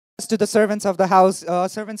to the servants of the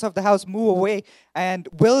house, move away, and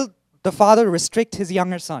will the father restrict his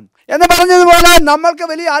younger son? എന്ന് പറഞ്ഞതുപോലെ നമ്മൾക്ക്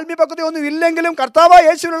വലിയ ആത്മീയ പക്വത ഒന്നും ഇല്ലെങ്കിലും കർത്താവായ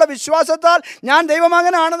യേശുവിലുള്ള വിശ്വാസത്താൽ ഞാൻ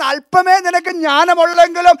ദൈവമകനാണെന്ന് അല്പമേ നിനക്ക്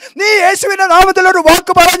ജ്ഞാനമുള്ളെങ്കിലും നീ യേശുവിന്റെ നാമത്തിൽ ഒരു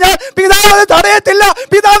വാക്ക് പറഞ്ഞാൽ പിതാവ് അത് തടയത്തില്ല.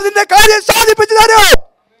 പിതാവ് നിന്റെ കാര്യം സാധിപ്പിച്ചു തരും.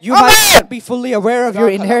 You might not be fully aware of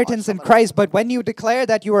your inheritance in Christ, but when you declare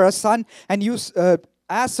that you are a son and you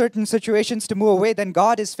ask certain situations to move away, then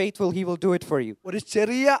God is faithful. He will do it for you. ഒരു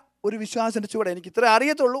ചെറിയ ഒരു വിശ്വാസത്തിന്റെ ചൂടെ എനിക്ക് ഇത്ര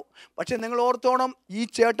അറിയത്തുള്ളൂ. പക്ഷെ നിങ്ങൾ ഓർത്തോണം, ഈ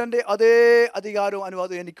ചേട്ടന്റെ അതേ അധികാരവും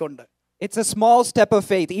അനുവാദവും എനിക്കുണ്ട്. It's a small step of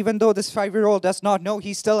faith. Even though this 5-year-old does not know,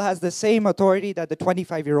 he still has the same authority that the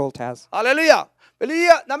 25-year-old has. Hallelujah.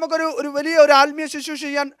 നമുക്കൊരു വലിയ ഒരു ആത്മീയ ശുശ്രൂഷ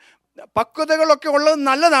ചെയ്യാൻ പക്വതകളൊക്കെ ഉള്ളത്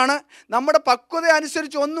നല്ലതാണ്. നമ്മുടെ പക്വത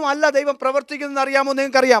അനുസരിച്ച് ഒന്നും അല്ല ദൈവം പ്രവർത്തിക്കുന്നതെന്ന് അറിയാമോ?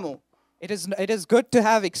 നിങ്ങൾക്കറിയാമോ? It is good to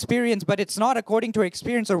have experience, but it's not according to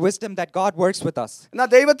experience or wisdom that God works with us. എന്നാൽ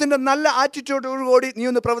ദൈവത്തിന്റെ നല്ല ആറ്റിറ്റ്യൂഡോടുകൂടി നീ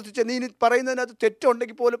ഒന്ന് പ്രവർത്തിച്ച് നീ പറയുന്നതിനകത്ത്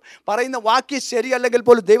തെറ്റുണ്ടെങ്കിൽ പോലും പറയുന്ന വാക്യം ശരിയല്ലെങ്കിൽ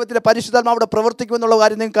പോലും ദൈവത്തിന്റെ പരിശുദ്ധാത്മാവ് അവിടെ പ്രവർത്തിക്കുമെന്നുള്ള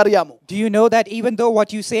കാര്യം നിങ്ങൾക്ക് അറിയാമോ? Do you know that even though what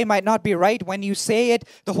you say might not be right, when you say it,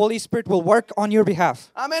 the Holy Spirit will work on your behalf?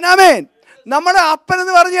 ആമേൻ, ആമേൻ. നമ്മുടെ അപ്പൻ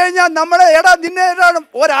എന്ന് പറഞ്ഞു കഴിഞ്ഞാൽ നമ്മളെ നിന്നെ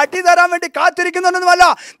ഒരടി തരാൻ വേണ്ടി കാത്തിരിക്കുന്നൊന്നുമല്ല.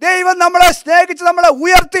 ദൈവം നമ്മളെ സ്നേഹിച്ച് നമ്മളെ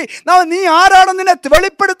ഉയർത്തി നീ ആരാണെന്ന് നിന്നെ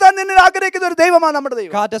വെളിപ്പെടുത്താൻ നിന്നെ ആഗ്രഹിക്കുന്ന ഒരു ദൈവമാണ് നമ്മുടെ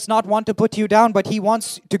ദൈവം. God does not want to put you down, but he wants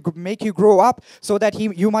to make you grow up so that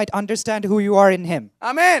you might understand who you are in him.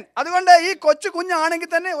 ആമേൻ. അതുകൊണ്ട് ഈ കൊച്ചു കുഞ്ഞാണെങ്കിൽ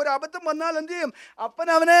തന്നെ ഒരു അബദ്ധം വന്നാൽ എന്ത് ചെയ്യും? അപ്പൻ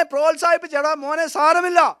അവനെ പ്രോത്സാഹിപ്പിച്ചടാ മോനെ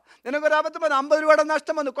സാരമില്ല, നിനക്കൊരു അബദ്ധം വന്നു, 50 രൂപയുടെ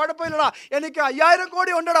നഷ്ടം വന്നു, കുഴപ്പമില്ലടാ, എനിക്ക് 5000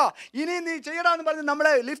 കോടി ഉണ്ടടാ, ഇനി നീ ചെയ്യടാന്ന് പറഞ്ഞ്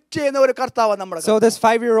നമ്മളെ ലിഫ്റ്റ് ചെയ്യുന്ന ഒരു കർത്താവാണ് നമ്മുടെ. So this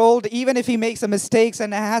 5-year-old, even if he makes a mistakes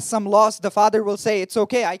and has some loss, the father will say, it's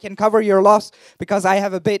okay, I can cover your loss because I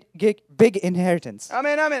have a big inheritance.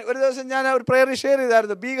 ആമേൻ, ആമേൻ. ഒരു ദിവസം ഞാൻ ഒരു prayer share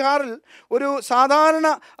ചെയ്തായിരുന്നു. ബീഹാറിൽ ഒരു സാധാരണ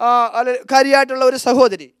കാര്യമായിട്ടുള്ള ഒരു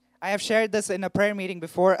സഹോദരി. I have shared this in a prayer meeting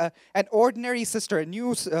before. An ordinary sister,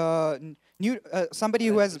 somebody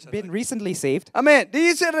who has been recently saved. ആമേൻ.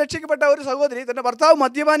 രക്ഷിക്കപ്പെട്ട ഒരു സഹോദരി, തന്റെ ഭർത്താവ്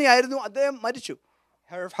മദ്യപാനിയായിരുന്നു, അദ്ദേഹം മരിച്ചു.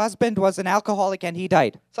 Her husband was an alcoholic and he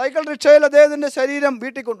died. Cycle റിക്ഷയിൽ അദ്ദേഹത്തിന്റെ ശരീരം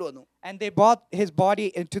വീട്ടിൽ കൊണ്ടുവന്നു. And they brought his body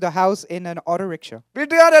into the house in an auto rickshaw.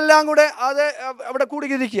 വീട്ടുകാരെല്ലാം കൂടെ അവിടെ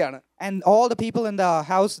കൂടിയിരിക്കുകയാണ്. And all the people in the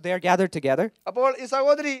house, they are gathered together. അപ്പോൾ ഈ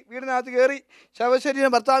സഹോദരി വീടിനകത്ത് കയറി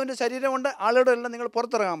ശവശരീരം, ഭർത്താവിന്റെ ശരീരമുണ്ട്, ആളുകളെല്ലാം നിങ്ങൾ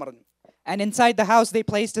പുറത്തിറങ്ങാൻ പറഞ്ഞു. And inside the house they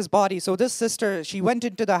placed his body. So this sister, she went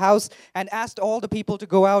into the house and asked all the people to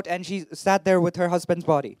go out, and she sat there with her husband's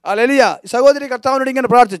body. Hallelujah. സഹോദരി കർത്താവിനോട് ഇങ്ങനെ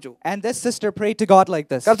പ്രാർത്ഥിച്ചു. And this sister prayed to God like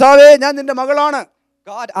this. കർത്താവേ, ഞാൻ നിന്റെ മകളാണ്.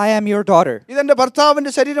 God, I am your daughter. ഇതെന്റെ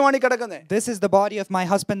ഭർത്താവിന്റെ ശരീരമാണ് ഈ കിടക്കുന്നത്. This is the body of my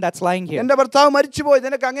husband that's lying here. എന്റെ ഭർത്താവ് മരിച്ചുപോയി,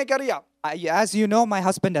 നിനക്ക് അങ്ങേക്കറിയാം. As you know, my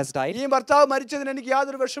husband has died. ഈ ഭർത്താവ് മരിച്ചതിന് എനിക്ക്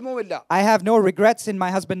യാതൊരു വിഷമവുമില്ല. I have no regrets in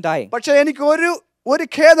my husband dying. പക്ഷേ എനിക്ക് ഒരു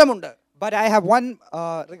ഖേദമുണ്ട്. But I have one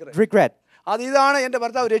regret. ഇതാണ്, എന്റെ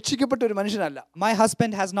ഭർത്താവ് രക്ഷിക്കപ്പെട്ട ഒരു മനുഷ്യനല്ല. My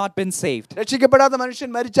husband has not been saved. രക്ഷിക്കപ്പെടാത്ത മനുഷ്യൻ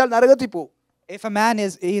മരിച്ചാൽ നരകത്തിൽ പോകും. If a man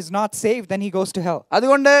is not saved, then he goes to hell.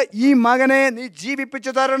 അതുകൊണ്ട് ഈ മകനെ നീ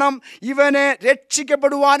ജീവിപ്പിച്ചു തരണം, ഇവനെ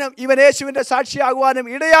രക്ഷിക്കപ്പെടുവാനും ഇവൻ യേശുവിന്റെ സാക്ഷിയാകുവാനും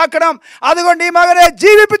ഇടയാക്കണം. അതുകൊണ്ട് ഈ മകനെ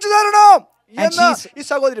ജീവിപ്പിച്ചു തരണം.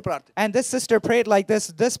 And this sister prayed like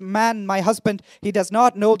this man, my husband, he does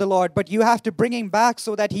not know the Lord, but you have to bring him back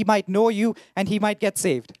so that he might know you and he might get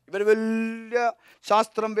saved.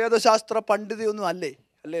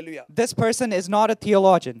 This person is not a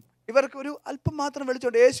theologian. ഇവർക്ക് ഒരു അല്പം മാത്രം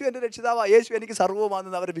വെളിച്ചമുണ്ട്. യേശു എന്റെ രക്ഷിതാവാ, യേശു എനിക്ക്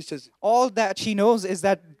സർവ്വമാണെന്ന് അവർ വിശ്വസിച്ചു. All that she knows is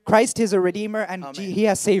that Christ is a redeemer and he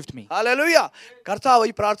has saved me. Hallelujah. കർത്താവ്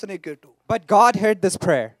ഈ പ്രാർത്ഥന കേട്ടു. But God heard this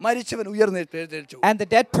prayer. മരിച്ചവൻ ഉയർത്തെഴുന്നേറ്റു. And the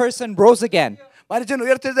dead person rose again. മരിച്ചവൻ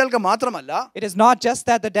ഉയർത്തെഴുന്നേൽക്കുക മാത്രമല്ല, it is not just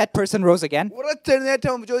that the dead person rose again.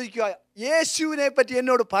 ഉയർത്തെഴുന്നേറ്റവൻ ചോദിക്കുക, യേശുവിനെ പറ്റി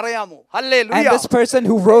എന്നോട് പറയാമോ? Hallelujah. And this person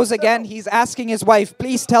who rose again, he's asking his wife,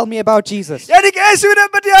 please tell me about Jesus. എനിക്ക് യേശുവിനെ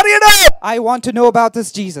പറ്റി അറിയണം. I want to know about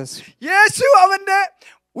this Jesus. യേശു അവന്റെ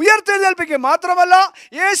ഉയർത്തെഴുന്നേൽപ്പിക്കുക മാത്രമല്ല,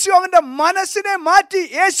 യേശു അവന്റെ മനസ്സിനെ മാറ്റി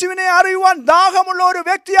യേശുവിനെ അറിയുവാൻ ദാഹമുള്ള ഒരു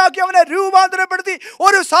വ്യക്തിയാക്കി അവനെ രൂപാന്തരപ്പെടുത്തി.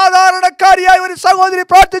 ഒരു സാധാരണക്കാരിയായ ഒരു സഹോദരി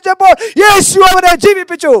പ്രാർത്ഥിച്ചപ്പോൾ യേശു അവനെ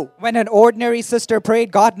ജീവിപ്പിച്ചു. When an ordinary sister prayed,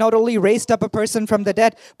 God not only raised up a person from the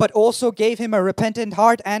dead, but also gave him a repentant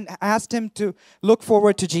heart and asked him to look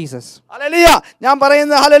forward to Jesus. Hallelujah. ഞാൻ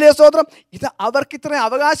പറയുന്നത് hallelujah സ്തോത്രം. ഇത് അവർക്ക് ഇത്ര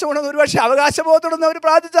അവകാശമുണ്ടെന്ന് ഒരുപക്ഷെ അവകാശബോധത്തോടെ അവർ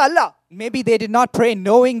പ്രാർത്ഥിച്ചതല്ല. Maybe they did not pray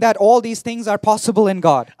knowing that all these things are possible in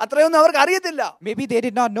God. അത്രയൊന്നും അവർക്ക് അറിയത്തില്ല. Maybe they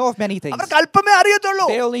did not know of many things. അവർക്ക് അല്പമേ അറിയത്തുള്ളൂ.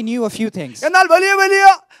 They only knew a few things. എന്നാൽ വലിയ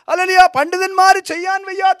ഹല്ലേലൂയ പണ്ഡിതന്മാർ ചെയ്യാൻ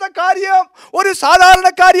വയ്യാത്ത കാര്യം ഒരു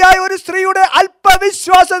സാധാരണക്കാരിയായ ഒരു സ്ത്രീയുടെ അല്പ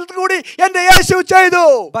ആത്മവിശ്വാസത്തിൽ കൂടി എന്റെ യേശു ചെയ്തു.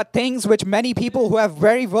 But things which many people who have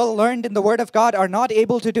very well learned in the word of God are not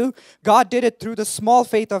able to do, God did it through the small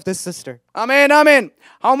faith of this sister. Amen, amen.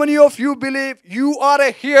 How many of you believe you are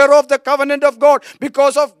a hero of the covenant of God?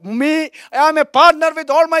 Because of me, I am a partner with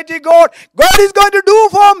Almighty God. God is going to do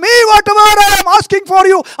for me whatever I am asking for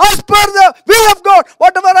you, as per the will of God.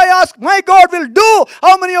 Whatever I ask, my God will do.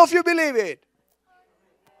 How many of you believe it?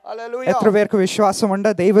 Hallelujah. എത്ര പേർക്ക് വിശ്വാസമുണ്ട്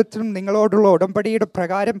ദൈവത്തിനും നിങ്ങളോടുള്ള ഉടമ്പടിയുടെ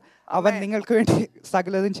പ്രകാരം അവൻ നിങ്ങൾക്ക് വേണ്ടി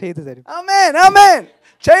സകലതും ചെയ്തു തരും? Amen, amen.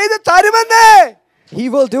 ചെയ്തു തരുമെന്നേ. He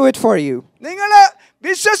will do it for you. നിങ്ങൾ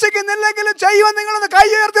വിശ്വസിക്കുന്നില്ലെങ്കിലും ചെയ്യുവാൻ നിങ്ങളൊന്ന് കൈ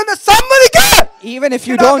ഉയർത്തി സമ്മതിക്കുക. Even if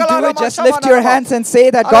you don't do it, just lift your hands and say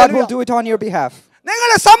that God will do it on your behalf.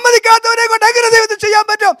 നിങ്ങളെ സമ്മതിക്കാത്തവരെ കൊണ്ട് എങ്ങനെ ദൈവത്തിന് ചെയ്യാൻ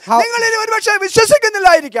പറ്റും? നിങ്ങൾ ഇനി ഒരുപക്ഷെ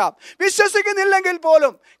വിശ്വസിക്കുന്നില്ലായിരിക്കാം. വിശ്വസിക്കുന്നില്ലെങ്കിൽ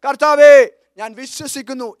പോലും കർത്താവേ ഞാൻ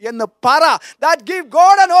വിശ്വസിക്കുന്നു എന്ന് പറ. That give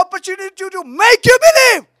God an opportunity to make you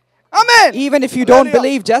believe. Amen. Even if you don't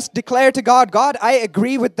believe, just declare to God, God, I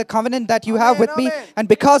agree with the covenant that you have with me, and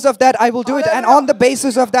because of that I will do it, and on the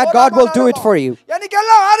basis of that God will do it for you.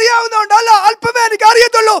 എനിക്കെല്ലാം അറിയാവുന്നതുകൊണ്ടല്ല, അല്പമേ എനിക്ക്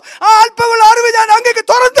അറിയത്തുള്ളൂ. ആ അല്പമുള്ള അറിവ് ഞാൻ അങ്ങേക്ക്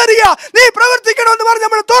തുറന്നു തരിക. നീ പ്രവർത്തിക്കണമെന്ന് പറഞ്ഞ്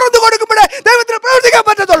നമ്മൾ തുറന്നു കൊടുക്കുമ്പോഴേ ദൈവത്തിന് പ്രവർത്തിക്കാൻ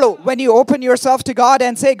പറ്റത്തുള്ളൂ. When you open yourself to God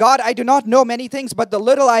and say, God, I do not know many things, but the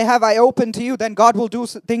little I have I open to you, then God will do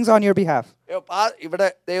things on your behalf. ഇവിടെ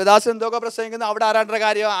ദേവദാസൻ എന്തൊക്കെ പ്രസംഗിക്കുന്നു, അവിടെ ആരാണ്ട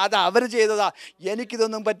കാര്യം, അത് അവർ ചെയ്തതാ,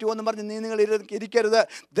 എനിക്കിതൊന്നും പറ്റുമോന്ന് പറഞ്ഞ് നിങ്ങൾ ഇരിക്കരുത്.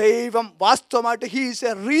 ദൈവം വാസ്തവമായിട്ട് he is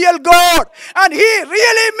a real God and he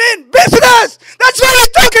really mean business. That's why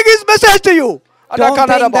he's talking his message to you. Don't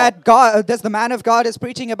think that God, the man of God is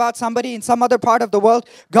preaching about somebody in some other part of the world.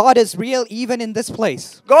 God is real even in this place.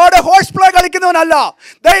 God horse play കളിക്കുന്നവനല്ല.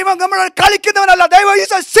 ദൈവം നമ്മൾ കളിക്കുന്നവനല്ല. ദൈവം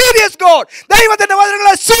is a serious God. ദൈവത്തിന്റെ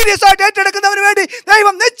വചനങ്ങളെ serious ആയിട്ട് ഏറ്റെടുക്കുന്നവന് വേണ്ടി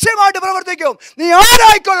ദൈവം നിശ്ചയമായിട്ട് പ്രവർത്തിക്കും. നീ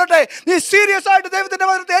ആരായിക്കൊള്ളട്ടെ, നീ സീരിയസ് ആയിട്ട് ദൈവത്തിന്റെ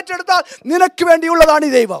വചനത്തെ ഏറ്റെടുത്താൽ നിനക്ക് വേണ്ടിയുള്ളതാണ്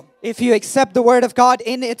ഈ ദൈവം. If you accept the word of God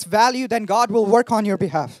in its value, then God will work on your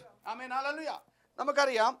behalf. Amen, hallelujah.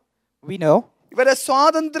 നമുക്കറിയാം We know ഇവരെ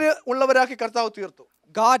സ്വാതന്ത്ര്യം ഉള്ളവരാക്കി കർത്താവ് തീർത്തു.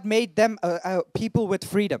 God made them people with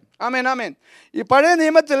freedom. ആമേൻ, ആമേൻ. ഈ പഴയ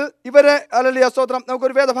നിയമത്തിൽ ഇവരെ ഹല്ലേലൂയ സ്തോത്രം.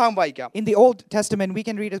 നമുക്കൊരു വേദഭാഗം വായിക്കാം. In the Old Testament we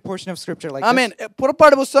can read a portion of scripture like amen. this.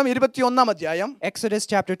 പുറപ്പാട് പുസ്തകം 21 അധ്യായം Exodus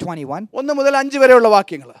chapter 21 1 മുതൽ 5 വരെയുള്ള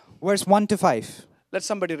വാക്യങ്ങൾ. verse 1 to 5. Let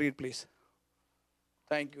somebody read please.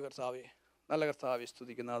 Thank you കർത്താവേ. നല്ല കർത്താവേ,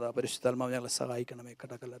 സ്തുതിക്കുന്നതാ പരിശുദ്ധാത്മാവേ, ഞങ്ങളെ സഹായിക്കണമേ.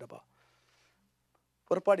 കടകലരബ.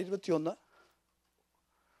 പുറപ്പാട് 21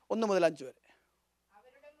 1 മുതൽ 5 വരെ.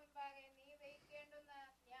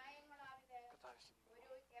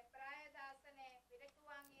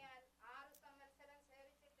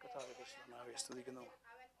 സ്തുതിക്കുന്നു.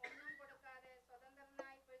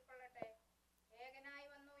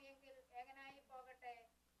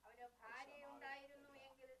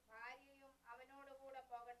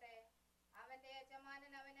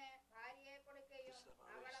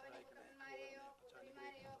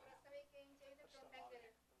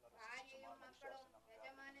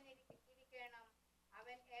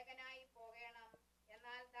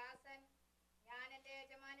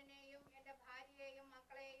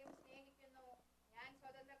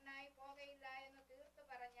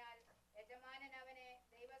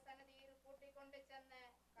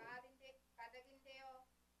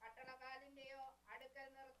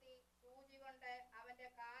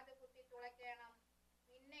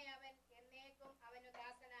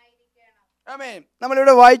 ആമേൻ.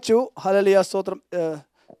 നമ്മളിവിടെ വായിച്ചു. ഹല്ലേലൂയ സ്തോത്രം.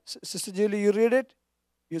 Sister Julie, you read it?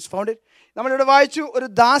 You found it? നമ്മളിവിടെ വായിച്ചു ഒരു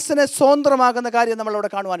ദാസനെ സ്വതന്ത്രമാകുന്ന കാര്യം നമ്മളിവിടെ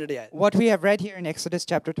കാണുവാനിടയായി. What we have read here in Exodus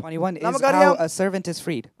chapter 21 is how a servant is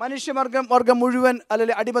freed. മനുഷ്യവർഗം മുഴുവൻ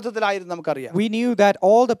അല്ലെങ്കിൽ അടിമത്തത്തിലായിരുന്നു നമുക്കറിയാം. We knew that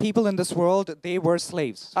all the people in this world, they were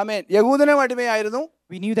slaves. Amen. യഹൂദനും അടിമയായിരുന്നു.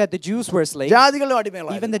 We knew that the Jews were slaves. ജാതികളും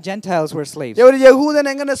അടിമകളായിരുന്നു. Even the Gentiles were slaves. ഒരു യഹൂദൻ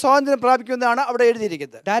എങ്ങനെ സ്വാതന്ത്ര്യം പ്രാപിക്കുമെന്നാണ് അവിടെ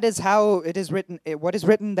എഴുതിയിരിക്കുന്നത്. That is how it is written. What is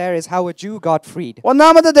written there is how a Jew got freed.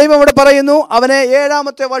 ഒന്നാമത്തെ ദൈവം ഇവിടെ പറയുന്നു, അവനെ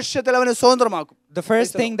 7ാമത്തെ വർഷത്തിൽ അവനെ സ്വതന്ത്രമാക്കും. The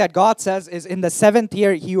first thing that God says is in the 7th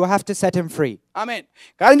year you have to set him free. ആമേൻ.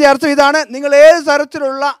 കാര്യത്തിന്റെ അർത്ഥം ഇതാണ്, നിങ്ങൾ ഏത്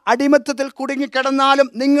തരത്തിലുള്ള അടിമത്തത്തിൽ കുടുങ്ങിക്കിടന്നാലും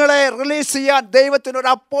നിങ്ങളെ റിലീസ് ചെയ്യാൻ ദൈവത്തിന് ഒരു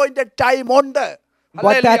അപ്പോയിന്റഡ് ടൈം ഉണ്ട്.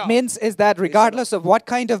 What that means is that regardless of what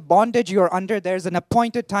kind of bondage you're under, there's an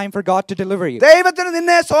appointed time for God to deliver you. ദൈവത്തിന്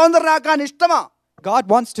നിന്നെ സ്വതന്ത്രനാക്കാൻ ഇഷ്ടമാ. God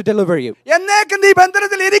wants to deliver you. എന്നേക്കും നീ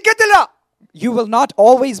ബന്ധനത്തിൽ ഇരിക്കത്തില്ല. You will not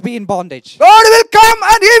always be in bondage. God will come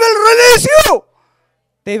and he will release you.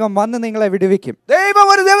 ദൈവം വന്ന് നിങ്ങളെ വിടുവിക്കും. ദൈവം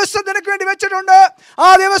ഒരു ദിവസം നിനക്ക് വേണ്ടി വെച്ചിട്ടുണ്ട്. ആ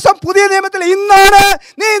ദിവസം പുതിയ നിയമത്തിൽ ഇന്നാണ്.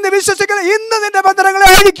 നീ ഇന്ന് വിശ്വസിക്കുന്ന ഇന്ന് നിന്റെ ബന്ധനങ്ങളെ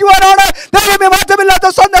അഴിക്കുവാനാണ് ദൈവമേ മാറ്റമില്ലാത്ത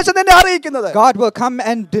വാഗ്ദത്ത സന്ദേശം നിന്നെ അറിയിക്കുന്നത്. God will come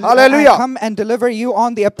and Hallelujah. come and deliver you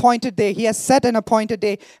on the appointed day. He has set an appointed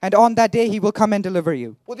day, and on that day He will come and deliver you.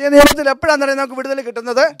 പുതിയ നിയമത്തിൽ എപ്പോഴാണ് നമുക്ക് വിടുതൽ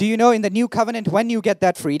കിട്ടുന്നത്? Do you know in the new covenant when you get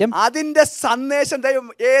that freedom? അതിന്റെ സന്ദേശം ദൈവം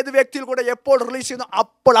ഏത് വ്യക്തിയിൽ കൂടെ എപ്പോൾ റിലീസ് ചെയ്യുന്നു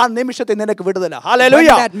അപ്പോൾ ആ നിമിഷത്തിൽ നിനക്ക് വിടുതല. When hallelujah.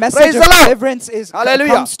 that message of deliverance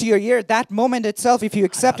comes to your ear, that moment itself, if you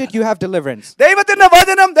accept it, you have deliverance. ദൈവത്തിന്റെ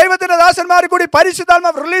വചനം ദൈവത്തിന്റെ ദാസന്മാരെ കൂടി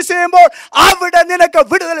പരിശുദ്ധാത്മാവ് റിലീസ് ചെയ്യുമ്പോൾ അവിടെ നിനക്ക്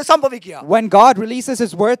വിടുതൽ സംഭവിക്കുക. When God releases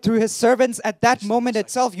His word through His servants, at that moment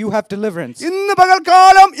itself, you have deliverance. ഇന്ന്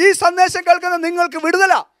പകൽക്കാലം ഈ സന്ദേശം കേൾക്കുന്ന നിങ്ങൾക്ക്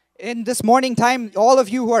വിടുതല. In this morning time, all of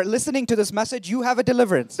you who are listening to this message, you have a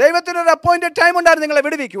deliverance. ദൈവത്തിന് ഒരു appointed time ഉണ്ടായിരുന്നു നിങ്ങളെ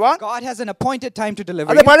വിടുവിക്കുവാൻ. God has an appointed time to deliver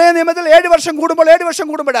അത് you. പഴയ നിയമത്തിൽ 7 വർഷം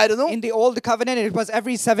കൂടുമ്പോഴായിരുന്നു. In the old covenant, it was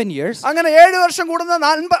every 7 years. അങ്ങനെ 7 വർഷം കൂടുന്ന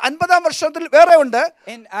 50-ആം വർഷത്തിൽ വേറെ ഉണ്ട്.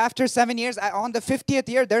 And after 7 years, on the 50th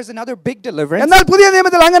year, there's another big deliverance. എന്നാൽ പുതിയ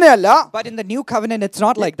നിയമത്തിൽ അങ്ങനെയല്ല. But in the new covenant, it's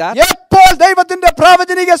not like that. എപ്പോൾ ദൈവത്തിന്റെ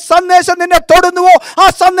പ്രവചനിക സന്ദേശം നിന്നെ തൊടുന്നുവോ ആ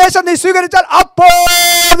സന്ദേശം നീ സ്വീകരിച്ചാൽ അപ്പോൾ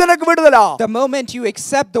നിനക്ക് വിടുതല. The moment you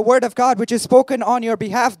accept the word of God which is spoken on your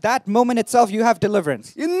behalf, that moment itself you have deliverance.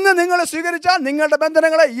 ഇന്ന് നിങ്ങൾ സ്വീകരിച്ചാൽ നിങ്ങളുടെ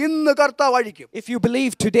ബന്ധനങ്ങളെ ഇന്ന് കർത്താവ് അഴിക്കും. If you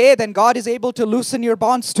believe today, then God is able to loosen your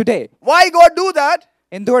bonds today. Why God do that?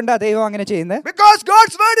 എന്തുകൊണ്ടാ ദൈവം അങ്ങനെ ചെയ്യുന്നത്? Because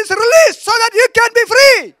God's word is released so that you can be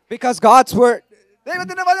free. Because God's word,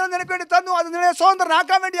 ദൈവത്തിന്റെ വചനം നിനക്ക് വേണ്ടി തന്നു, അത് നിന്നെ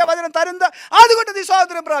സ്വതന്ത്രനാക്കാൻ വേണ്ടി ആ വചനം തരുന്നത്, അതുകൊണ്ട് നീ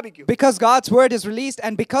സ്വാതന്ത്ര്യം പ്രാപിക്കും. because God's word is released,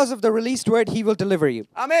 and because of the released word, He will deliver you.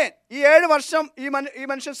 ആമേൻ. ഈ 7 വർഷം ഈ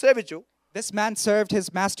മനുഷ്യൻ സേവിച്ചു. This man served his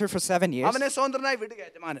master for 7 years, അവനെ സ്വതന്ത്രനായി വിടുക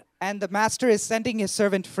യജമാനൻ. and the master is setting his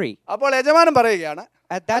servant free. അപ്പോൾ യജമാനൻ പറയുകയാണ്,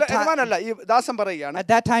 At that time, യജമാനല്ല ഈ ദാസൻ പറയുകയാണ്, at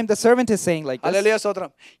that time, the servant is saying like this. Hallelujah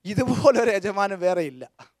സ്തോത്രം, ഇതുപോലൊരു യജമാനൻ വേറെ ഇല്ല.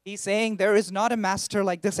 He's saying there is not a master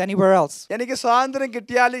like this anywhere else. എനിക്ക് സ്വാതന്ത്ര്യം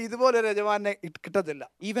കിട്ടിയാൽ ഇതുപോലൊരു യജമാനെ കിട്ടത്തില്ല.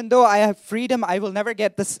 Even though I have freedom, I will never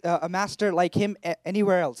get this a master like him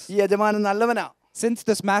anywhere else. ഈ യജമാനൻ നല്ലവനാ. Since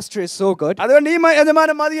this master is so good, അതുകൊണ്ട് ഈ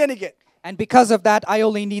യജമാനൻ മതി എനിക്ക്. and because of that, I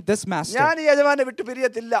only need this master. ഞാൻ ഈ യജമാനെ വിട്ടു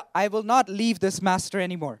പിരിയത്തില്ല. I will not leave this master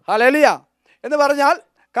anymore. Hallelujah എന്ന് പറഞ്ഞാൽ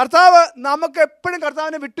കർത്താവ് നമുക്ക് എപ്പോഴും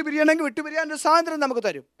കർത്താവിനെ വിട്ടുപിരിയണമെങ്കിൽ വിട്ടുപിരിയാൻ ഒരു സ്വാതന്ത്ര്യം നമുക്ക്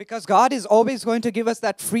തരും. Because God is always going to give us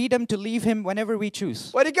that freedom to leave Him whenever we choose.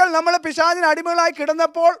 ഒരിക്കൽ നമ്മൾ പിശാചിന് അടിമകളായി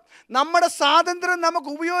കിടന്നപ്പോൾ നമ്മുടെ സ്വാതന്ത്ര്യം നമുക്ക്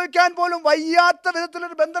ഉപയോഗിക്കാൻ പോലും വയ്യാത്ത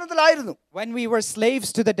വിധത്തിലൊരു ബന്ധനത്തിലായിരുന്നു. When we were slaves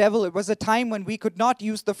to the devil, it was a time when we could not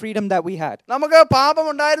use the freedom that we had. നമുക്ക്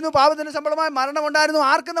പാപമുണ്ടായിരുന്നു, പാപത്തിന് ശമ്പളമായ മരണമുണ്ടായിരുന്നു,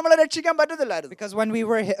 ആർക്കും നമ്മളെ രക്ഷിക്കാൻ പറ്റത്തില്ലായിരുന്നു. Because when we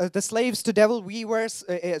were the slaves to devil, we were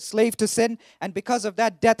slave to sin, and because of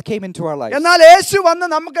that, death came into our lives. എന്നാൽ യേശു വന്ന്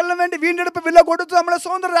നമുക്കെല്ലാം വേണ്ടി വീണ്ടെടുപ്പ് വില കൊടുത്തു നമ്മളെ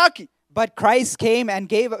സ്വതന്ത്രരാക്കി. But Christ came and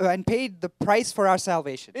gave and paid the price for our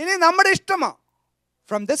salvation. ഇനി നമ്മുടെ ഇഷ്ടമാ.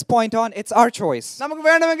 From this point on, it's our choice. നമുക്ക്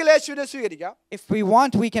വേണമെങ്കിൽ യേശുവിനെ സ്വീകരിക്കാം. If we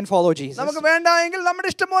want, we can follow Jesus. നമുക്ക് വേണ്ടായെങ്കിൽ നമ്മുടെ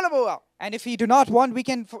ഇഷ്ടം പോലെ പോകാം. And if we do not want, we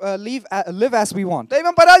can live as we want.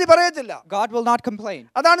 ദൈവം പരാതി പറയത്തില്ല. God will not complain.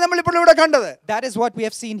 അതാണ് നമ്മൾ ഇപ്പോൾ ഇവിടെ കണ്ടത്. That is what we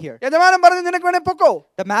have seen here. യജമാനൻ പറഞ്ഞു നിനക്ക് വേണേ പൊക്കോ.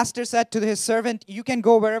 The master said to his servant, you can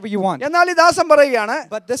go wherever you want. എന്നാൽ ഈ ദാസൻ പറയുകയാണ്,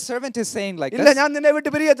 But this servant is saying like ഇല്ല this, ഞാൻ നിന്നെ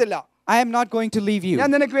വിട്ട് പിരിയത്തില്ല. I am not going to leave you.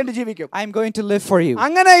 ഞാൻ നിനക്ക് വേണ്ടി ജീവിക്കും. I am going to live for you.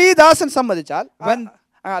 അങ്ങനെ ഈ ദാസൻ സമ്മതിച്ചാൽ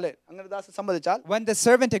അങ്ങനെ ദാസൻ സമ്മതിച്ചാൽ When the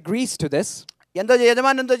servant agrees to this, എന്താ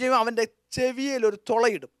യജമാനൻ എന്താ ചെയ്യും? അവന്റെ ചെവിയിൽ ഒരു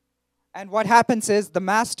തുളയിടും. and what happens is the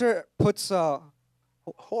master puts a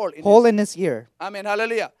whole in his ear. Amen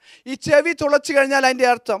hallelujah. ഈ ചെവി തുളച്ചു കഴിഞ്ഞാൽ അതിന്റെ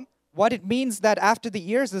അർത്ഥം What it means that after the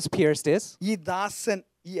ears is pierced is, ഈ ദാസൻ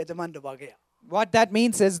ഈ യജമാന്റെ വകയാ. what that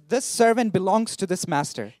means is this servant belongs to this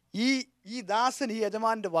master. ഈ ദാസൻ ഈ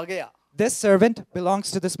യജമാന്റെ വകയാ. This servant belongs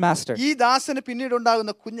to this master. ഈ ദാസന് പിന്നീട്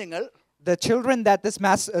ഉണ്ടാകുന്ന കുഞ്ഞുങ്ങൾ, The children that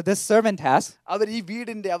this servant has, അവർ ഈ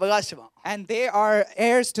വീടിന്റെ അവകാശമാണ്. and they are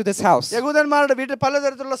heirs to this house. യഹൂദന്മാരുടെ വീട്ടിൽ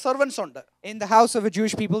പലതരത്തിലുള്ള സെർവൻസ് ഉണ്ട്. In the house of a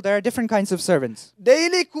Jewish people, there are different kinds of servants.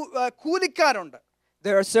 Daily കൂലിക്കാരുണ്ട്.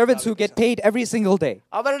 There are servants who get paid every single day.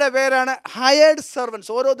 അവരുടെ പേരാണ് hired servants.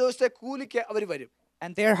 ഓരോ ദിവസത്തെ കൂലിക്ക് അവർ വരും.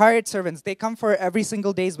 And they're hired servants. They come for every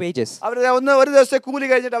single day's wages. അവർ ഒരു ദിവസത്തെ കൂലി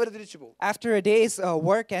കഴിഞ്ഞിട്ട് അവർ തിരിച്ചു പോകും. After a day's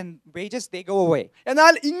work and wages, they go away.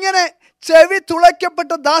 എന്നാൽ ഇങ്ങനെ ചെവി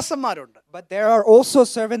തുളയ്ക്കപ്പെട്ട ദാസന്മാരുണ്ട്. But there are also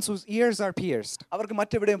servants whose ears are pierced. അവർക്ക്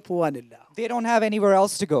മറ്റെവിടെയും പോവാനില്ല. They don't have anywhere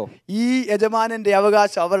else to go. ഈ യജമാനന്റെ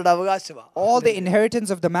അവകാശം അവരുടെ അവകാശമാണ്. All the inheritance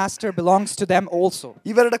of the master belongs to them also.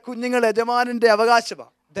 ഇവരുടെ കുഞ്ഞുങ്ങൾ യജമാനന്റെ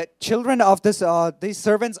അവകാശമാണ്. The children of these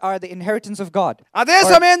servants are the inheritance of God.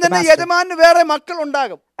 അതേസമയം തന്നെ യജമാനന് വേറെ മക്കൾ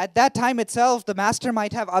ഉണ്ടാകും. At that time itself, the master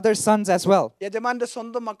might have other sons as well. യജമാനന്റെ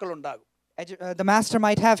സ്വന്തം മക്കൾ ഉണ്ടാകും. The master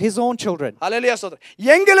might have his own children. Hallelujah സ്തോത്രം.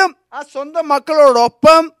 എങ്കിലും ആ സ്വന്തം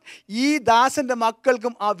മക്കളോടൊപ്പം ഈ ദാസന്റെ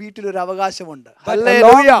മക്കൾക്കും ആ വീട്ടിൽ ഒരു അവകാശമുണ്ട്. But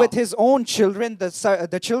along with his own children,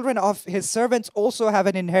 the children of his servants also have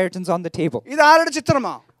an inheritance on the table. ഇത് ആരുടെ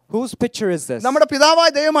ചിത്രമാ? Whose picture is this? നമ്മുടെ പിതാവായ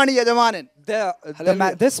ദൈവമാണ് ഈ യജമാനൻ.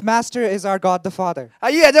 This master is our God the Father.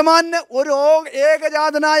 ഈ യജമാനന് ഒരു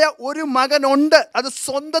ഏകജാതനായ ഒരു മകനുണ്ട്. അത്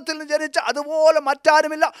സ്വന്തത്തിൽ നിന്ന് ജനിച്ച അതുപോലെ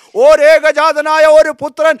മറ്റാരുമില്ല. ഒരേകജാതനായ ഒരു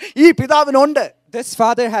പുത്രൻ ഈ പിതാവിനുണ്ട്. This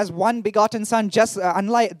father has one begotten son, just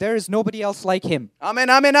unlike there is nobody else like him. ആമേൻ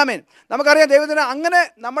ആമേൻ ആമേൻ. നമുക്കറിയാം ദൈവത്തിന് അങ്ങനെ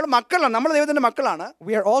നമ്മൾ മക്കളാണ്. നമ്മൾ ദൈവത്തിന്റെ മക്കളാണ്.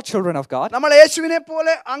 We are all children of God. നമ്മൾ യേശുവിനെ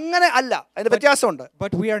പോലെ അങ്ങനെ അല്ല. അതിന്റെ വ്യത്യാസമുണ്ട്.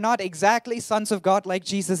 But we are not exactly sons of God like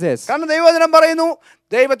Jesus is. കാരണം ദൈവവചനം പറയുന്നു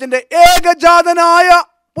ദൈവത്തിന്റെ ഏകജാതനായ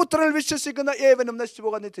പുത്രനിൽ വിശ്വസിക്കുന്ന ഏവനും നശിച്ചു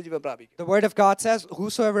പോകാൻ നിത്യജീവൻ പ്രാപിക്കും. The word of God says,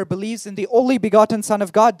 whosoever believes in the only begotten son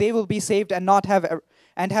of God, they will be saved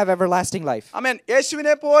and have everlasting life. ആമേൻ.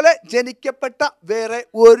 യേശുവിനെ പോലെ ജനിക്കപ്പെട്ട വേറെ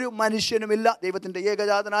ഒരു മനുഷ്യനുമില്ല. ദൈവത്തിന്റെ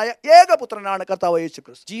ഏകജാതനായ ഏകപുത്രനാണ് കർത്താവ്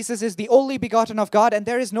യേശുക്രിസ്തു. Jesus is the only begotten of God and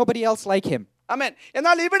there is nobody else like him. ആമേൻ.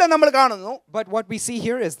 എന്നാൽ ഇവിടെ നമ്മൾ കാണുന്നു, but what we see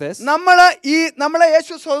here is this. നമ്മളെ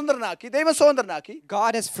യേശു സ്വതന്ത്രനാക്കി, ദൈവം സ്വതന്ത്രനാക്കി.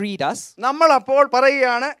 God has freed us. നമ്മൾ അപ്പോൾ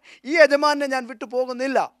പറയുകയാണ് ഈ യജമാനെ ഞാൻ വിട്ടു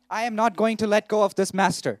പോകുന്നില്ല. I am not going to let go of this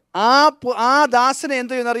master. ആ ദാസനെ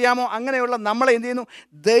എന്ത് ചെയ്യുന്നു അറിയാമോ? അങ്ങനെയുള്ള നമ്മളെ എന്ത് ചെയ്യുന്നു?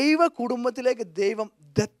 ദൈവ കുടുംബത്തിലേക്ക് ദൈവം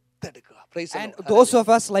ദത്തെടുക്കുക. And those of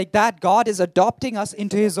us like that, God is adopting us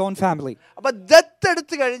into his own family. അപ്പോൾ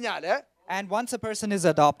ദത്തെടുത്തു കഴിഞ്ഞാൽ, and once a person is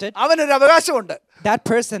adopted, അവനൊരു അവകാശമുണ്ട്.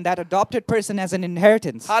 that adopted person has an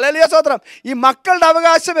inheritance. Hallelujah സ്തോത്രം. ഈ മക്കളുടെ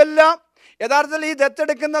അവകാശമെല്ലാം യഥാർത്ഥത്തിൽ ഈ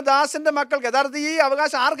ദത്തെടുക്കുന്ന ദാസന്റെ മക്കൾക്ക് യഥാർത്ഥത്തിൽ ഈ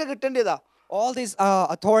അവകാശം ആർക്ക് കിട്ടേണ്ടതാ? All this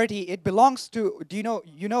authority, it belongs to, do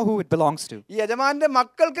you know who it belongs to? ഈ യജമാനന്റെ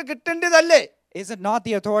മക്കൾക്ക് കിട്ടേണ്ടതല്ലേ? Is it not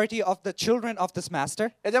the authority of the children of this master?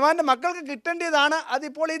 യജമാനന്റെ മക്കൾക്ക് കിട്ടേണ്ടതാണ്.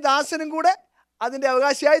 അതിപ്പോൾ ഈ ദാസനും കൂടെ അതിന്റെ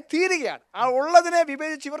അവകാശിയായി തീരുകയാണ്. ആ ഉള്ളതിനെ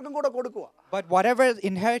വിഭജിച്ച് ഇവർക്കും കൂടെ കൊടുക്കുക. But whatever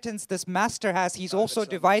inheritance this master has, he's also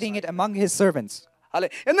dividing it among his servants. അല്ലേ?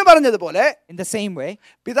 എന്ന് പറഞ്ഞതുപോലെ in the same way,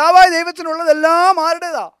 പിതാവായ ദൈവത്തിനുള്ളതെല്ലാം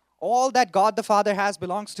ആരുടേതാ? all that God the Father has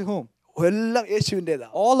belongs to whom? എല്ലാം യേശുവിൻ്റെതാ.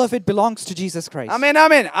 all of it belongs to Jesus Christ. ആമേൻ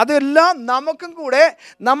ആമേൻ. അതെല്ലാം നമുക്കും കൂടെ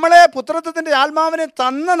നമ്മളെ പുത്രത്വത്തിന്റെ ആത്മാവിനെ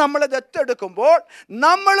തന്ന് നമ്മളെ ദത്തെടുക്കുമ്പോൾ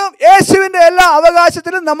നമ്മളും യേശുവിന്റെ എല്ലാ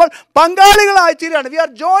അവകാശത്തിലും നമ്മൾ പങ്കാളികളായി തീരുകയാണ്. We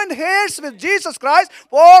are joined heirs with Jesus Christ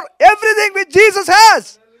for everything which Jesus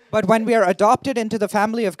has. But when we are adopted into the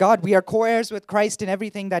family of God, we are co-heirs with Christ in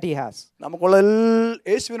everything that he has. നമുക്കുള്ള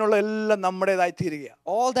യേശുവിനുള്ള എല്ലാം നമ്മുടേതായി തീരുകയാണ്.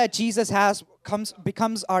 all that Jesus has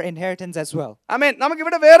becomes our inheritance as well. ആമേൻ. നമുക്ക്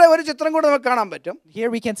ഇവിടെ വേറെ ഒരു ചിത്രം കൂടി നമുക്ക് കാണാൻ പറ്റും. Here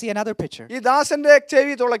we can see another picture. ഈ ദാസന്റെ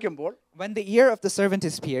ചെവി തുളയ്ക്കുമ്പോൾ when the ear of the servant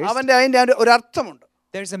is pierced, അതിന്റെ ഒരു അർത്ഥമുണ്ട്.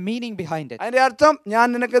 there's a meaning behind it. അതിന്റെ അർത്ഥം ഞാൻ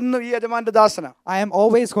നിനക്കെന്നും ഈ യജമാനന്റെ ദാസനാ. I am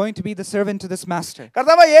always going to be the servant to this master.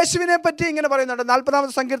 കർത്താവ് യേശുവിനെ പറ്റി ഇങ്ങനെ പറയുന്നുണ്ട്.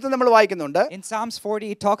 40ാമത്തെ സങ്കീർത്തനം നമ്മൾ വായിക്കുന്നുണ്ട്. In Psalms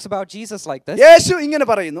 40 it talks about Jesus like this. യേശു ഇങ്ങനെ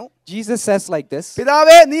പറയുന്നു. Jesus says like this.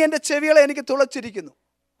 പിതാവേ നീ എൻ്റെ ചെവികളെ എനിക്ക് തുളച്ചിരിക്കുന്നു.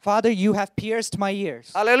 Father, you have pierced my ears.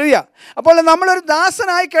 Hallelujah. അപ്പോൾ നമ്മളൊരു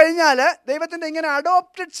ദാസനായി കഴിഞ്ഞാൽ, ദൈവത്തിന്റെ ഇങ്ങനെ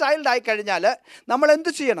അഡോപ്റ്റഡ് ചൈൽഡ് ആയി കഴിഞ്ഞാൽ നമ്മൾ എന്ത്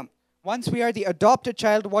ചെയ്യണം? Once we are the adopted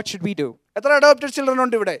child, what should we do? എത്ര അഡോപ്റ്റഡ് ചിൽഡ്രൻ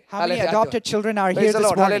ഉണ്ട് ഇവിടെ? How many adopted children are here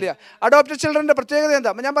this morning? Adopted ചിൽഡ്രന്റെ പ്രത്യേകത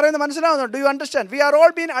എന്താ? ഞാൻ പറയുന്നത് മനസ്സിലാവുന്നു? Do you understand? We are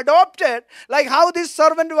all being adopted like how this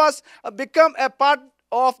servant was become a part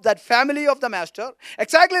of that family of the master.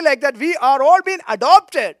 Exactly like that, we are all being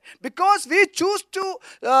adopted because we choose to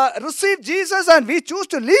receive Jesus and we choose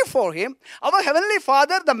to live for him. Our heavenly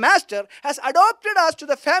Father, the master, has adopted us to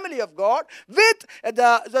the family of God with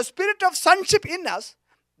the spirit of sonship in us.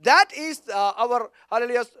 That is our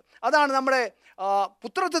hallelujah. അതാണ് നമ്മുടെ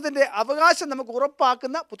പുത്രത്വത്തിന്റെ അവകാശം നമുക്ക്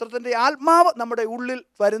ഉറപ്പാക്കുന്ന പുത്രത്തിന്റെ ആത്മാവ് നമ്മുടെ ഉള്ളിൽ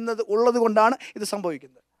ഉള്ളത് കൊണ്ടാണ് ഇത്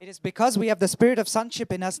സംഭവിക്കുന്നത്. It is because we have the spirit of sonship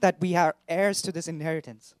in us that we are heirs to this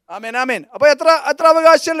inheritance. ആമേൻ ആമേൻ. അപ്പോൾ എത്ര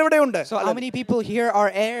അവകാശങ്ങൾ ഇവിടെ ഉണ്ട്? So how many people here are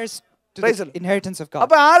heirs to the inheritance of God?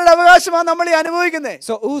 അപ്പോൾ ആരുടെ അവകാശമാണ് നമ്മൾ ഈ അനുഭവിക്കുന്നത്?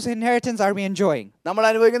 So whose inheritance are we enjoying? നമ്മൾ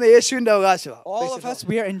അനുഭവിക്കുന്ന യേശുവിന്റെ അവകാശമാണ്. All of us,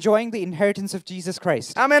 we are enjoying the inheritance of Jesus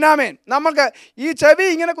Christ. ആമേൻ ആമേൻ. നമുക്ക് ഈ ചെവി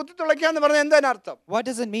ഇങ്ങനെ കുത്തി തുളയ്ക്കാന്ന് പറഞ്ഞാൽ എന്താണ് അർത്ഥം? What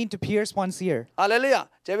does it mean to pierce one's ear? Hallelujah.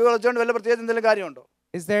 ചെവി തുളച്ചുകൊണ്ട് വല്ല പ്രത്യേക എന്തെങ്കിലും കാര്യമുണ്ടോ?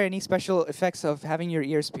 Is there any special effects of having your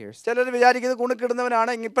ears pierced? ചിലർ വിചാരിക്കുന്നത്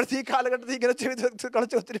കുണുക്കിടുന്നവനാണ്. ഇപ്പോഴത്തെ ഈ കാലഘട്ടത്തിൽ ഇങ്ങനെ ചെവി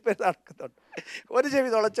തുളച്ച് ഒത്തിരി പേര് നടക്കുന്നുണ്ട്. ഒരു ചെവി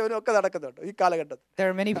തുളച്ചവനും ഒക്കെ നടക്കുന്നുണ്ട് ഈ കാലഘട്ടത്തിൽ. There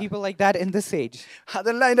are many people like that in this age.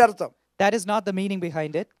 അതല്ല അതിന്റെ അർത്ഥം. That is not the meaning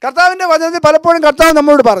behind it. കർത്താവിന്റെ വചനത്തിൽ പലപ്പോഴും കർത്താവ്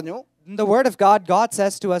നമ്മളോട് പറഞ്ഞു. In the word of God, God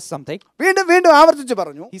says to us something. വീണ്ടും വീണ്ടും ആവർത്തിച്ച്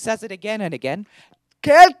പറഞ്ഞു. He says it again and again.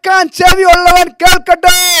 കേൾക്കാൻ ചെവിയുള്ളവൻ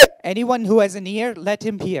കേൾക്കട്ടെ. Anyone who has an ear, let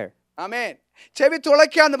him hear. ആമേൻ. ചെവി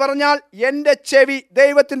തുളയ്ക്കാന്ന് പറഞ്ഞാൽ എൻ്റെ ചെവി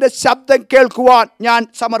ദൈവത്തിന്റെ ശബ്ദം കേൾക്കുവാൻ ഞാൻ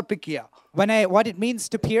സമർപ്പിക്കുക. What it means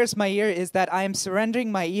to pierce my ear is that I am surrendering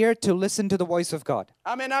my ear to listen to the voice of God.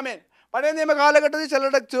 ആമേൻ ആമേൻ. പഴയ നിയമ കാലഘട്ടത്തിൽ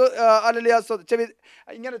ചിലരുടെ ചെവി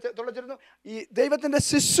ഇങ്ങനെ തുളച്ചിരുന്നു. ഈ ദൈവത്തിന്റെ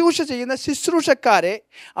ശുശ്രൂഷ ചെയ്യുന്ന ശുശ്രൂഷക്കാരെ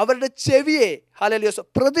അവരുടെ ചെവിയെ hallelujah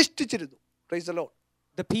പ്രതിഷ്ഠിച്ചിരുന്നു. Praise the Lord.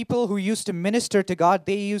 The people who used to minister to God,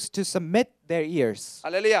 they used to submit their ears.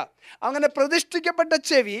 Hallelujah. അങ്ങനെ പ്രതിഷ്ഠിക്കപ്പെട്ട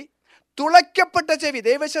ചെവി, തുളയ്ക്കപ്പെട്ട ചെവി,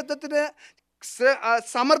 ദൈവശബ്ദത്തിന്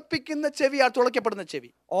സമർപ്പിക്കുന്ന ചെവി, ആ തുളയ്ക്കപ്പെടുന്ന ചെവി.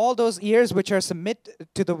 All those ears which are submit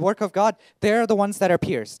to the work of God, they are the ones that are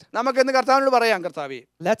pierced. നമുക്ക് ഇന്ന് കർത്താവിനോട് പറയാം, കർത്താവേ,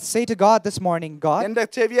 Let's say to God this morning, God, എന്റെ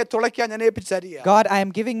ചെവിയെ തുളയ്ക്കാൻ ഞാൻ ഏൽപ്പിച്ചു തരിക. God, I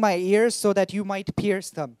am giving my ears so that you might pierce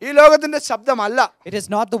them. ഈ ലോകത്തിന്റെ ശബ്ദമല്ല, It is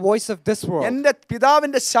not the voice of this world. എന്റെ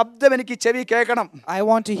പിതാവിന്റെ ശബ്ദം എനിക്ക് ചെവി കേൾക്കണം. I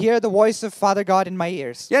want to hear the voice of Father God in my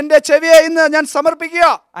ears. എന്റെ ചെവിയെ ഇന്ന് ഞാൻ സമർപ്പിക്കുക.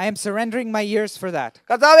 I am surrendering my ears for that.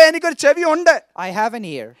 കർത്താവേ, എനിക്കൊരു ചെവി ഉണ്ട്. I have an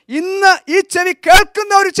ear. ഇന്ന് ഈ ചെവി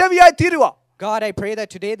കേൾക്കുന്ന ഒരു ചെവിയായി തീരുക. God, I pray that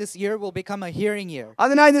today this ear will become a hearing ear.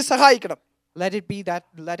 അതിനായി നീ സഹായിക്കണം. Let it be that,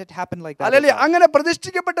 let it happen like that. അല്ലെങ്കിൽ അങ്ങനെ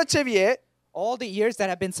പ്രതിഷ്ഠിക്കപ്പെട്ട ചെവിയെ All the ears that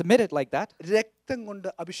have been submitted like that, രക്തം കൊണ്ട്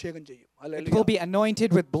അഭിഷേകം ചെയ്യും. it will be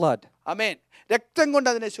anointed with blood. ആമേൻ. രക്തം കൊണ്ട്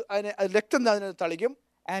രക്തം അതിനെ തളിക്കും.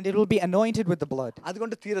 And it will be anointed with the blood.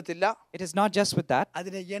 അതുകൊണ്ട് തീരത്തില്ല. It is not just with that.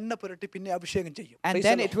 അതിനെ എണ്ണ പുരട്ടി പിന്നെ അഭിഷേകം ചെയ്യും. And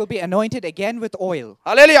then it will be anointed again with oil.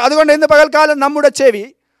 Hallelujah. അതുകൊണ്ട് ഇന്ന് പകൽക്കാലം നമ്മുടെ ചെവി,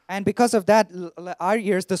 And because of that, our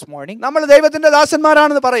ears this morning, നമ്മൾ ദൈവത്തിന്റെ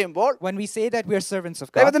ദാസന്മാരാണെന്ന് പറയുമ്പോൾ, when we say that we are servants of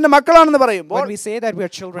God, ദൈവത്തിന്റെ മക്കളാണെന്ന് പറയുമ്പോൾ, when we say that we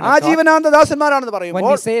are children of God, ആജീവനാന്ത ദാസന്മാരാണെന്ന് when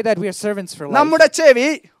പറയുമ്പോൾ, we say that we are servants for life, നമ്മുടെ ചെവി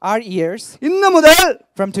our ears, ഇന്ന് മുതൽ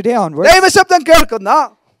from today onwards, ദൈവശബ്ദം കേൾക്കുന്ന,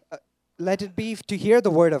 let it be to hear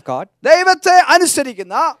the word of God, ദൈവത്തെ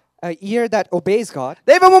അനുസരിക്കുന്ന, a ear that obeys God,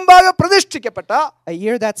 ദൈവമുമ്പാകെ പ്രതിഷ്ഠിക്കപ്പെട്ട, a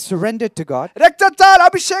ear that's surrendered to God, രക്തത്താൽ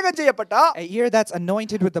അഭിഷേകം ചെയ്യപ്പെട്ട, a ear that's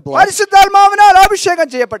anointed with the blood, പരിശുദ്ധാത്മാവിനാൽ അഭിഷേകം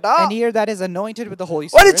ചെയ്യപ്പെട്ട an ear that is anointed with the Holy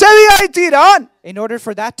ഒരു Spirit. ചെവിയായി തീരാൻ In order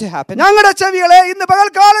for that to happen, ഞങ്ങളുടെ ചെവികളെ ഇന്ന്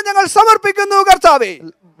പകൽക്കാലം ഞങ്ങൾ സമർപ്പിക്കുന്നു. കർത്താവേ,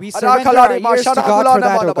 we surrender our ears to God for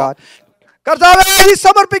that, O God. കർത്താവേ, ഈ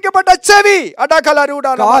സമർപ്പിക്കപ്പെട്ട ചെവി,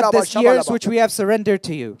 God, this ears which we have surrendered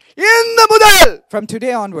to you, ഇന്ന് മുതൽ from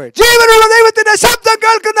today onwards, ജീവനുള്ള ദൈവത്തിന്റെ ശബ്ദം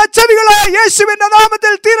കേൾക്കുന്ന ചെവികളായി യേശുവിന്റെ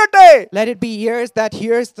നാമത്തിൽ തീരട്ടെ. let it be ears that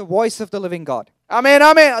hears the voice of the living God. ആമേൻ,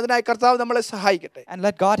 ആമേൻ. അതിനായി കർത്താവ് നമ്മളെ സഹായിക്കട്ടെ. And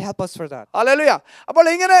let God help us for that. Hallelujah. അപ്പോൾ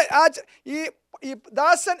ഇങ്ങനെ ഈ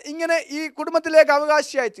ദാസൻ ഇങ്ങനെ ഈ കുടുംബത്തിലേക്ക്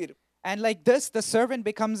അവകാശിയായി തീരും. And like this, the servant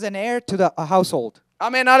becomes an heir to the household.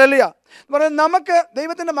 Amen, hallelujah. നമുക്ക്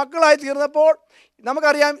ദൈവത്തിന്റെ മക്കളായി തീർന്നപ്പോൾ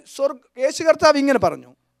നമുക്കറിയാം, യേശു കർത്താവ് ഇങ്ങനെ പറഞ്ഞു.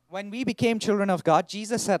 When we became children of God,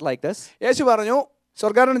 Jesus said like this. യേശു പറഞ്ഞു,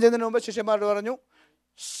 സ്വർഗ്ഗാരോഹണം ചെയ്യുന്നതിന് മുമ്പ് ശിഷ്യന്മാരോട് പറഞ്ഞു,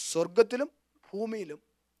 സ്വർഗ്ഗത്തിലും ഭൂമിയിലും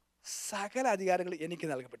സകല അധികാരങ്ങൾ എനിക്ക്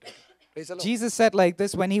നൽകപ്പെട്ടിരിക്കുന്നു. Jesus said like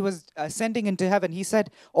this when he was ascending into heaven. He said,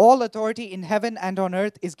 all authority in heaven and on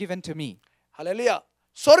earth is given to me. Hallelujah.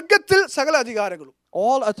 സ്വർഗ്ഗത്തിൽ സകല അധികാരങ്ങളും.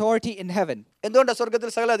 All authority in heaven. എന്തുകൊണ്ടാണ് സ്വർഗ്ഗത്തിൽ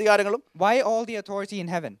സകല അധികാരങ്ങളും? Why all the authority in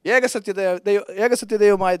heaven?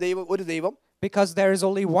 ഏകസത്യദൈവമായ ഒരു ദൈവം. Because there is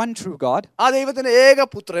only one true God. ആ ദൈവത്തിന്റെ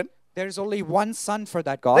ഏകപുത്രൻ. There is only one son for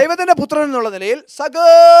that God. ദൈവത്തിന്റെ പുത്രൻ എന്നുള്ള നിലയിൽ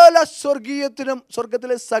സകല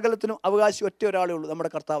സ്വർഗ്ഗത്തിലെ സകലത്തിനും അവകാശി ഒറ്റ ഒരാളേ ഉള്ളൂ,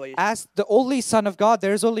 നമ്മുടെ കർത്താവായി. As the only son of God,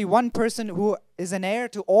 there is only one person who is an heir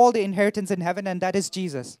to all the inheritance in heaven, and that is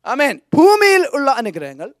Jesus. ആമേൻ. ഭൂമിയിൽ ഉള്ള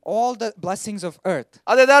അനുഗ്രഹങ്ങൾ, all the blessings of earth,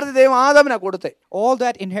 അത് യഥാർത്ഥ ദൈവം ആദാമിനെ കൊടുത്തേ. all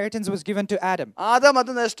that inheritance was given to Adam. Adam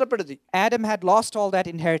അത് നഷ്ടപ്പെടുത്തി. Adam had lost all that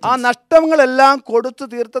ആ inheritance. നഷ്ടങ്ങളെല്ലാം കൊടുത്തു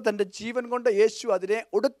തീർത്ത തന്റെ ജീവൻ കൊണ്ട് യേശു അതിനെ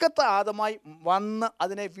ഒടുക്കത്തെ ആദമായി വന്ന്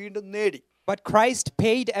അതിനെ വീണ്ടും നേടി. But Christ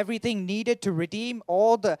paid everything needed to redeem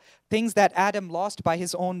all the things that Adam lost by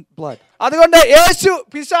his own blood. അതുകൊണ്ട് യേശു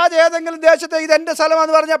പിശാച് ഏതെങ്കിലും ദേശത്തെ ഇത് എന്റെ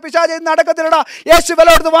സ്ഥലമാണെന്ന് പറഞ്ഞാൽ പിശാച് നടക്കത്തില്ലടാ, യേശു വില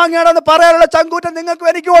കൊടുത്ത് വാങ്ങിയാണെന്ന് പറയാനുള്ള ചങ്കൂറ്റം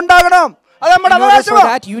നിങ്ങൾക്കും എനിക്കും ഉണ്ടാകണം. In order for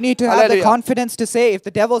that, you need to have the confidence to say, if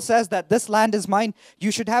the devil says that this land is mine,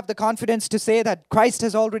 you should have the confidence to say that Christ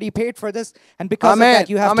has already paid for this, and because of that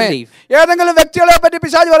you have to leave. ഏതെങ്കിലും വ്യക്തികളെ പറ്റി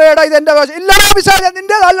പിശാച് പറയടാ, ഇത് എന്റെ അവകാശം. ഇല്ലടാ പിശാച്,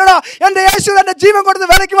 നിന്റേതല്ലടാ, എന്റെ യേശു തന്റെ ജീവൻ കൊടുത്ത്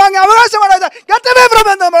വിലയ്ക്ക് വാങ്ങിയ അവകാശമാണ് ഇത്, get away from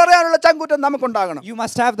എന്ന് പറയാനുള്ള ചങ്കൂറ്റം നമുക്കുണ്ടാകണം. You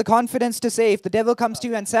must have the confidence to say, if the devil comes to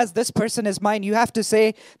you and says this person is mine, you have to say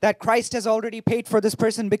that Christ has already paid for this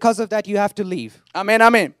person, because of that you have to leave. ആമേൻ,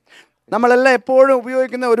 ആമേൻ. നമ്മളെല്ലാം എപ്പോഴും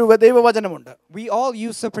ഉപയോഗിക്കുന്ന ഒരു ദൈവവചനമുണ്ട്. We all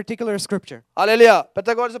use a particular scripture. Hallelujah.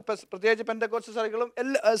 പ്രത്യേകിച്ച് പെന്തക്കോസ്ത്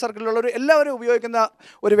സർക്കിളിലുള്ളവർ എല്ലാവരും ഉപയോഗിക്കുന്ന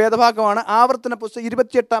ഒരു വേദഭാഗമാണ് ആവർത്തന പുസ്തകം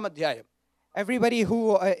 28-ാം അധ്യായം. Everybody who,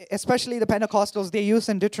 especially the Pentecostals, they use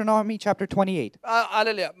in Deuteronomy chapter 28.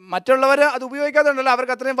 Hallelujah. മറ്റുള്ളവർ അത് ഉപയോഗിക്കാതുണ്ടല്ലോ,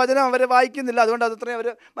 അവർക്ക് അത്രയും വചനം അവർ വായിക്കുന്നില്ല, അതുകൊണ്ട് അത്രയും അവർ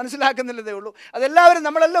മനസ്സിലാക്കുന്നില്ലതേ ഉള്ളൂ. അതെല്ലാവരും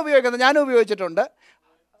നമ്മളെല്ലാം ഉപയോഗിക്കുന്നത്, ഞാനും ഉപയോഗിച്ചിട്ടുണ്ട്.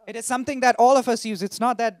 It is something that all of us use. It's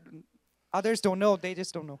not that others don't know, they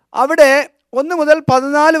just don't know. അവിടെ 1 മുതൽ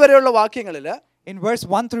 14 വരെയുള്ള വാക്യങ്ങളിൽ in verse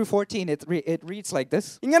 1 through 14 it reads like this.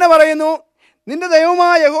 ഇങ്ങനെ പറയുന്നു, നിന്റെ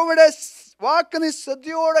ദൈവമായ യഹോവയുടെ വാക്ക് നീ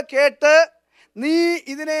ശ്രദ്ധയോടെ കേട്ട് നീ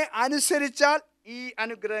ഇതിനെ അനുസരിച്ചാൽ ഈ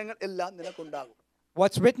അനുഗ്രഹങ്ങൾ എല്ലാം നിനക്കുണ്ടാകും.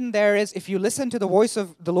 What's written there is, if you listen to the voice of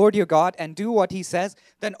the Lord your God and do what he says,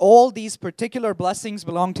 then all these particular blessings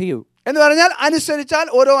belong to you. എന്ന് പറഞ്ഞാൽ അനുസരിച്ചാൽ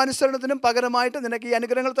ഓരോ അനുസരണത്തിനും പകരമായിട്ട് നിനക്ക് ഈ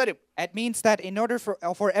അനുഗ്രഹങ്ങൾ തരും. It means that in order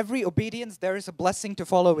for every obedience there is a blessing to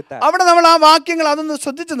follow with that. അവിടെ നമ്മൾ ആ വാക്യങ്ങൾ അതൊന്ന്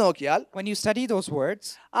ശ്രദ്ധിച്ചു നോക്കിയാൽ When you study those words,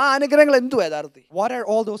 ആ അനുഗ്രഹങ്ങൾ എന്തുവാ യഥാർത്ഥത്തിൽ? what are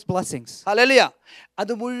all those blessings? Hallelujah.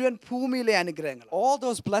 അത് മുഴുവൻ ഭൂമിയിലെ അനുഗ്രഹങ്ങൾ. All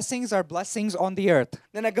those blessings are blessings on the earth.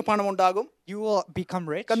 നിനക്ക് പണം ഉണ്ടാകും, You will become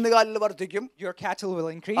rich. കന്നുകാലിൽ വർദ്ധിക്കും, Your cattle will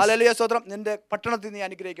increase. Hallelujah സ്തോത്രം. നിന്റെ പട്ടണത്തിൽ നീ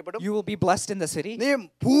അനുഗ്രഹിക്കപ്പെടും, You will be blessed in the city. നീ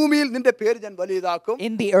ഭൂമിയിൽ നിന്റെ പേര് ഞാൻ വലിയതാക്കും.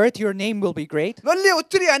 In the earth your name will be great. വലിയ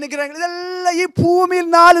ഒത്തിരി അനുഗ്രഹങ്ങൾ. ഇതെല്ലാം ഈ ഭൂമിയിൽ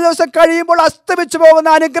 4 ദിവസം കഴിയുമ്പോൾ അസ്തമിച്ചു പോകുന്ന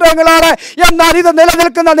അനുഗ്രഹങ്ങളാണ്. എന്നാൽ ഇത്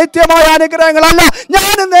നിലനിൽക്കുന്ന നിത്യമായ അനുഗ്രഹങ്ങളല്ല.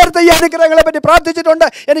 ഞാനും നേരത്തെ ഈ അനുഗ്രഹങ്ങളെ പറ്റി പ്രാർത്ഥിച്ചിട്ടുണ്ട്,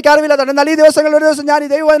 എനിക്ക് അറിവില്ലാത്തതാണ്. എന്നാൽ ഈ ദിവസങ്ങളിൽ ഒരു ദിവസം ഞാൻ ഈ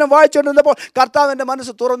ദൈവവചനം വായിച്ചുകൊണ്ടിരുന്നപ്പോൾ കർത്താവിന്റെ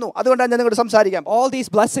മനസ്സ് തുറന്നു. അതുകൊണ്ടാണ് ഞാൻ നിങ്ങളോട് സംസാരിക്കാം. All these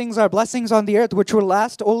blessings are blessings on the earth which will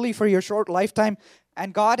last only for your short lifetime, and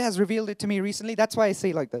God has revealed it to me recently. That's why I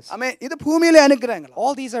say like this. ആമേൻ. ഇത് ഭൂമിയിലെ അനുഗ്രഹങ്ങൾ.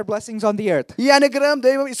 All these are blessings on the earth. ഈ അനുഗ്രഹം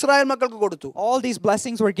ദൈവം Israel മക്കൾക്ക് കൊടുത്തു. All these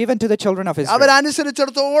blessings were given to the children of Israel.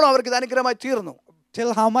 അവരനുസരിച്ചിടത്തോളം അവർക്ക് ഇത് അനുഗ്രഹമായി തീർന്നു.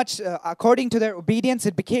 Till how much, according to their obedience,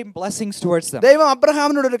 it became blessings towards them. ദൈവം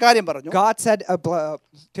അബ്രഹാമിനോട് ഒരു കാര്യം പറഞ്ഞു. God said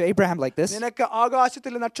to Abraham like this, നിനക്ക്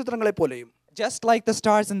ആകാശത്തിലെ നക്ഷത്രങ്ങളെ പോലെയും just like the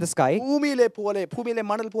stars in the sky, ഭൂമിയിലെ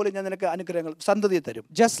മണൽ പോലെ ഞാൻ നിനക്ക് അനുഗ്രഹങ്ങൾ സന്തതിയെ തരും.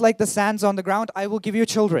 just like the sands on the ground, I will give you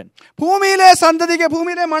children.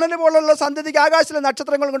 ഭൂമിയിലെ മണൽ പോലുള്ള സന്തതിക്ക് ആകാശത്തിലെ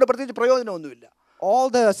നക്ഷത്രങ്ങൾ കൊണ്ട് പ്രത്യേകിച്ച് പ്രയോജനമൊന്നുമില്ല. All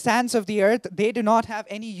the sands of the earth, they do not have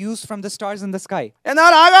any use from the stars in the sky.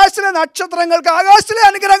 എന്നാൽ ആകാശത്തിലെ നക്ഷത്രങ്ങൾക്ക് ആകാശത്തിലെ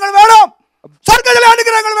അനുഗ്രഹങ്ങൾ വേണം, സ്വർഗ്ഗത്തിലെ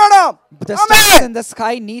അനുഗ്രഹങ്ങൾ വേണം. The stars in the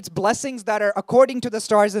sky needs blessings that are according to the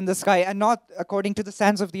stars in the sky and not according to the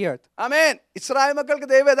sands of the earth. Amen. Israel മക്കൾക്ക്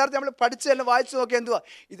ദൈവം യഥാർത്ഥം നമ്മൾ പഠിച്ചെല്ലാം വായിച്ചു നോക്കിയാൽ എന്തുവാ,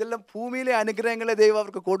 ഇതെല്ലാം ഭൂമിയിലെ അനുഗ്രഹങ്ങളെ ദൈവം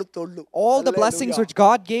അവർക്ക് കൊടുത്തുള്ളൂ. All the blessings which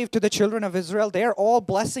God gave to the children of Israel, they are all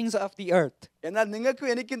blessings of the earth. എന്നാൽ നിങ്ങൾക്കും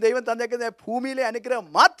എനിക്കും ദൈവം തന്നേക്കുന്ന ഭൂമിയിലെ അനുഗ്രഹം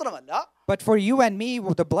മാത്രമല്ല, But for you and me,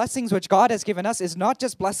 the blessings which God has given us is not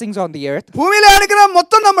just blessings on the earth. ഭൂമിയിലെ അനുഗ്രഹം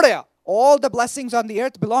മൊത്തം നമ്മുടെയാ. All the blessings on the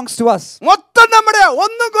earth belongs to us. മൊത്തം നമ്മുടെയാ,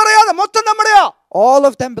 ഒന്നും കുറയാതെ മൊത്തം നമ്മുടെയാ. All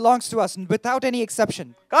of them belongs to us without any exception.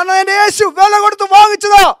 കാരണം എൻ്റെ യേശു വില കൊടുത്ത്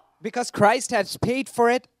വാങ്ങിച്ചതാ. Because Christ has paid for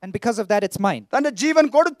it, and because of that it's mine. തന്റെ ജീവൻ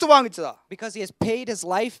കൊടുത്ത് വാങ്ങിച്ചതാ. Because he has paid his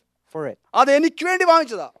life for it. അത് എനിക്ക് വേണ്ടി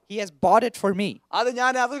വാങ്ങിച്ചതാ. He has bought it for me. അത്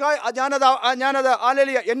ഞാനത്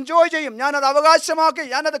എൻജോയ് ചെയ്യും, ഞാനത് അവകാശമാക്കി,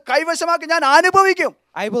 ഞാനത് കൈവശമാക്കി, ഞാൻ അനുഭവിക്കും.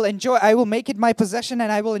 I will make it my possession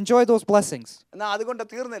and I will enjoy those blessings. എന്നാൽ അതുകൊണ്ട്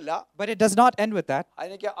തീർന്നില്ല. But it does not end with that.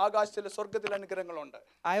 എനിക്ക് ആകാശത്തിലെ സ്വർഗ്ഗത്തിലെ അനുഗ്രഹങ്ങളുണ്ട്.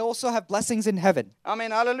 I also have blessings in heaven. Amen.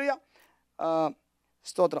 Hallelujah.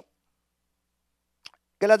 സ്തോത്രം.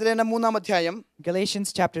 ഗലാത്യലേഖനം 3-ാം അധ്യായം Galatians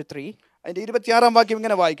chapter 3, അതിന്റെ 26-ാം വാക്യം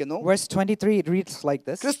ഇങ്ങനെ വായിക്കുന്നു. verse 23, it reads like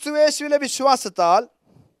this. ക്രിസ്തുയേശുവിലെ വിശ്വാസത്താൽ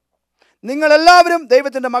നിങ്ങൾ എല്ലാവരും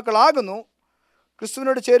ദൈവത്തിന്റെ മക്കളാകുന്നു.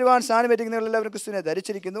 ക്രിസ്തുവിനോട് ചേരുവാൻ സ്ഥാനമേറ്റിരിക്കുന്ന എല്ലാവരും ക്രിസ്തുവിനെ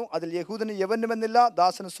ധരിച്ചിരിക്കുന്നു. അതിൽ യഹൂദന് യവനുമെന്നില്ല,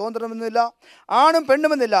 ദാസന് സ്വതന്ത്രമെന്നില്ല, ആണും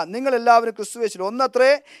പെണ്ണുമെന്നില്ല. നിങ്ങൾ എല്ലാവരും ക്രിസ്തുയേശുവിൽ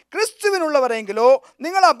ഒന്നത്രേ. ക്രിസ്തുവിനുള്ളവരെങ്കിലോ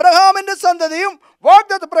നിങ്ങൾ അബ്രഹാമിന്റെ സന്തതിയും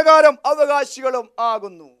വാഗ്ദത്ത പ്രകാരം അവകാശികളും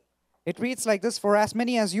ആകുന്നു. It reads like this: For as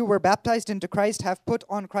many as you were baptized into Christ have put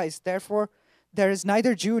on Christ. Therefore there is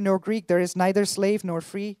neither Jew nor Greek, there is neither slave nor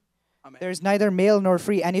free, there is neither male nor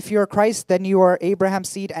free, and if you are Christ, then you are Abraham's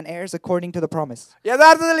seed and heirs according to the promise.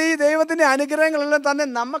 യഥാർത്ഥത്തിൽ ഈ ദൈവത്തിന്റെ അനുഗ്രഹങ്ങളെല്ലാം തന്നെ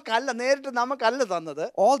നേരിട്ട് നമുക്കല്ല തന്നത്.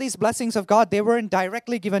 All these blessings of God, they weren't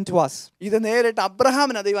directly given to us. ഇത് നേരിട്ട്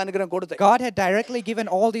അബ്രഹാമിന് ദൈവം അനുഗ്രഹം കൊടുത്തു. God had directly given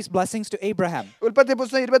all these blessings to Abraham. ഉൽപ്പത്തി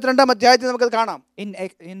പുസ്തകം 22-ാം അധ്യായത്തിൽ നമുക്കത് കാണാം.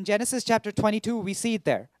 In Genesis chapter 22, we see it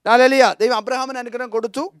there. Hallelujah. ദൈവം അബ്രഹാമിന് അനുഗ്രഹം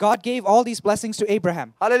കൊടുത്തു. God gave all these blessings to Abraham.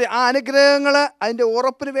 Hallelujah. ആ അനുഗ്രഹങ്ങള് അതിന്റെ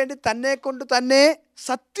ഉറപ്പിന് വേണ്ടി തന്നെ കൊണ്ട് തന്നെ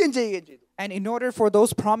സത്യം ചെയ്യുകയും ചെയ്തു. And in order for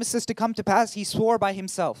those promises to come to pass, he swore by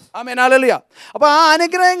himself. Amen. Hallelujah. അപ്പോൾ ആ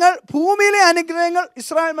അനുഗ്രഹങ്ങൾ, ഭൂമിയിലെ അനുഗ്രഹങ്ങൾ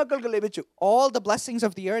ഇസ്രായേൽ മക്കൾക്ക് ലഭിച്ചു. All the blessings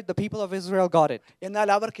of the earth, the people of Israel got it. എന്നാൽ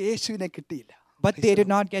അവർക്ക് യേശുവിനെ കിട്ടിയില്ല. But they did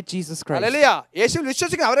not get Jesus Christ. Hallelujah. യേശുവിൽ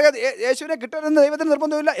വിശ്വസിക്കണം. അവരെ യേശുവിനെ കിട്ടണമെന്ന് ദൈവത്തിന്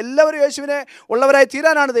നിർബന്ധമില്ല. എല്ലാവരും യേശുവിനെ ഉള്ളവരായി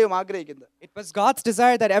തീരാനാണ് ദൈവം ആഗ്രഹിക്കുന്നത്. It was God's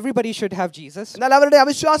desire that everybody should have Jesus. എന്നാൽ അവരുടെ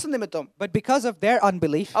അവിശ്വാസം നിമിത്തം, But because of their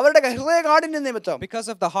unbelief, അവരുടെ ഹൃദയകാഠിന്യം നിമിത്തം, because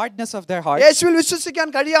of the hardness of their heart, യേശുവിൽ വിശ്വസിക്കാൻ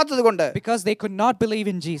കഴിയാത്തതുകൊണ്ട്, because they could not believe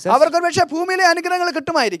in Jesus, അവർക്ക് പക്ഷേ ഭൂമിയിലെ അനുഗ്രഹങ്ങൾ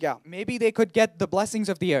കിട്ടുമായിരിക്കാം. maybe they could get the blessings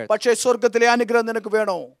of the earth. പക്ഷേ സ്വർഗ്ഗത്തിലെ അനുഗ്രഹം നിനക്ക്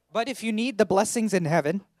വേണോ? But if you need the blessings in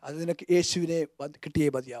heaven, അത് നിനക്ക് യേശുവിനെ കിട്ടിയേ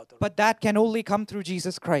മതിയാവത്തുള്ളൂ. but that can only come through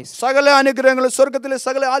Jesus Christ. സകല അനുഗ്രഹങ്ങളും, സ്വർഗ്ഗത്തിലെ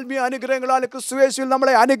സകല ആത്മീയ അനുഗ്രഹങ്ങളാൽ ക്രിസ്തു യേശുവിൽ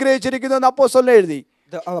നമ്മളെ അനുഗ്രഹിച്ചിരിക്കുന്നു എന്ന് അപ്പോസ്തലൻ എഴുതി.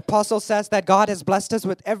 The apostle says that God has blessed us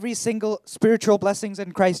with every single spiritual blessings in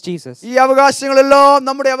Christ Jesus. ഈ അവകാശങ്ങളെല്ലാം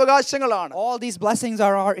നമ്മുടെ അവകാശങ്ങളാണ്. All these blessings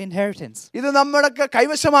are our inheritance. ഇത് നമ്മളൊക്കെ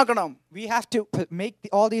കൈവശമാക്കണം. We have to make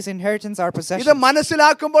all these inheritance our ഇത് possession.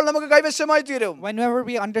 മനസ്സിലാക്കുമ്പോൾ നമുക്ക് കൈവശമായി തീരും. Whenever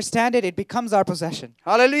we understand it, it becomes our possession.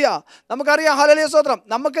 Hallelujah. നമുക്കറിയാം, hallelujah സ്തോത്രം,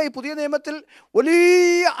 നമുക്ക് ഈ പുതിയ നിയമത്തിൽ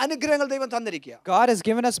വലിയ അനുഗ്രഹങ്ങൾ ദൈവം തന്നിരിക്കുക. God has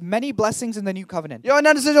given us many blessings in the new covenant.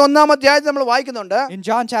 യോഹന്നാനുസരിച്ച് 1-ാം അധ്യായത്തിൽ നമ്മൾ വായിക്കുന്നുണ്ട്. In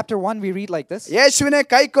John chapter 1 we read like this. യേശുവിനെ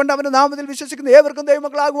കൈക്കൊണ്ട് അവന്റെ നാമത്തിൽ വിശ്വസിക്കുന്ന ഏവർക്കും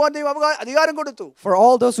ദൈവമക്കളാകുവാൻ ദൈവം അധികാരം കൊടുത്തു. For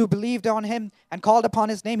all those who believed on him and called upon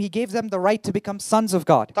his name, he gave them the right to become sons of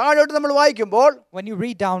God. താഴോട്ട് നമ്മൾ വായിക്കുമ്പോൾ, when you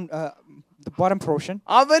read down the bottom portion,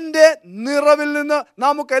 അവന്റെ നിറവിൽ നിന്ന്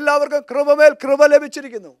നമുക്ക് എല്ലാവർക്കും കൃപമേൽ കൃപ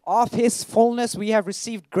ലഭിച്ചിരിക്കുന്നു. Of his fullness we have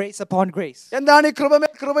received grace upon grace. എന്താണ് ഈ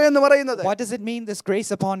കൃപമേൽ കൃപ എന്ന് പറയുന്നത്? What does it mean, this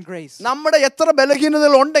grace upon grace? നമ്മുടെ എത്ര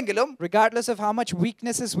ബലഹീനതകൾ ഉണ്ടെങ്കിലും, regardless of how much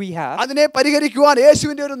weaknesses we have, അതിനെ പരിഹരിക്കുവാൻ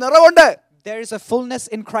യേശുവിന്റെ ഒരു നിറവുണ്ട്. there is a fullness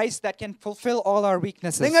in Christ that can fulfill all our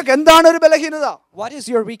weaknesses. നിങ്ങൾക്ക് എന്താണ് ഒരു ബലഹീനത? What is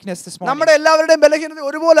your weakness this morning? നമ്മുടെ എല്ലാവരുടെയും ബലഹീനത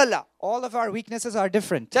ഒരുപോലല്ല. All of our weaknesses are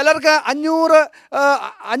different. ചിലർക്ക്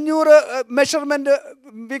 500 മെഷർമെന്റ്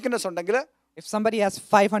വീക്ക്നെസ് ഉണ്ടെങ്കിൽ, if somebody has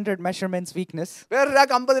 500 measurements weakness,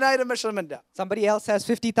 വേറൊരാൾക്ക് 50,000 measurement, somebody else has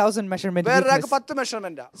 50,000 measurement വേറൊരാൾക്ക് weakness, 10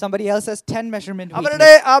 measurement, somebody else has 10 measurement അവരുടെ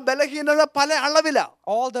weakness. ആ ബലഹീനത പല അളവിലാ.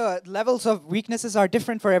 All the levels of weaknesses are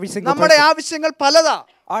different for every single നമ്മുടെ person. ആവശ്യങ്ങൾ പലതാ.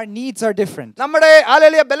 Our needs are different. നമ്മുടെ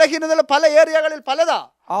ബലഹീനതകൾ പല ഏരിയകളിൽ പലതാ.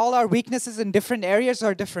 All our weaknesses in different areas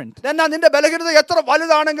are different. എന്നാ നിന്റെ ബലഹീനത എത്ര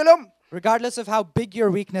വലുതാണെങ്കിലും, regardless of how big your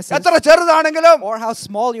weakness is എത്ര ചെറുതാണെങ്കിലും, or how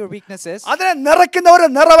small your weakness is, അതിനെ നിറയ്ക്കുന്ന ഒരു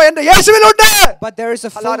നിറവ് എൻ്റെ യേശുവിലുണ്ട്. but there is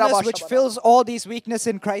a fullness which fills all these weaknesses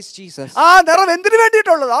in Christ Jesus. ആ നിറവ് എന്തിനു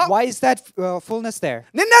വേണ്ടിയിട്ടുള്ളതാ? Why is that fullness there?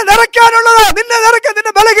 നിന്നെ നിറയ്ക്കാനുള്ളതാ. നിന്നെ നിറയ്ക്കാൻ,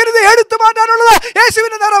 നിന്റെ ബലഹീനത എടുത്തു മാറ്റാനുള്ളതാ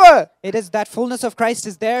യേശുവിന്റെ നിറവ്. It is that fullness of Christ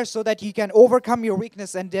is there so that you can overcome your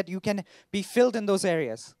weakness and that you can be filled in those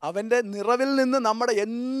areas. അവന്റെ നിറവിൽ നിന്ന് നമ്മുടെ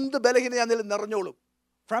എന്ത് ബലഹീനതയാണെങ്കിലും നിറഞ്ഞോളും.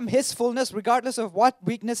 From his fullness, regardless of what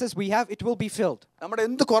weaknesses we have, it will be filled. നമ്മുടെ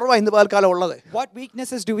എന്ത് കുറവാ ഇന്ന് പകൽക്കാലം ഉള്ളത്? What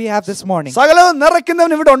weaknesses do we have this morning? സകലവും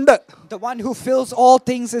നിറയ്ക്കുന്നവൻ ഇവിടെ ഉണ്ട്. The one who fills all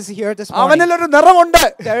things is here this morning. അവനിൽ ഒരു നിറവുണ്ട്.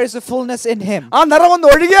 There is a fullness in him. ആ നിറവൊന്ന്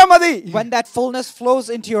ഒഴുകിയാ മതി. When that fullness flows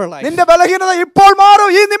into your life, നിന്റെ ബലഹീനത ഇപ്പോൾ മാറും,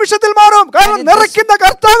 ഈ നിമിഷത്തിൽ മാറും. കാരണം നിറയ്ക്കുന്ന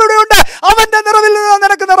കർത്താവ് ഇവിടെയുണ്ട്. അവന്റെ നിറവിൽ നിന്ന്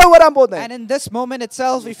നിനക്ക് നിറവ് വരാൻ പോകുന്നത്. and in this moment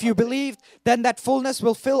itself, if you believe, then that fullness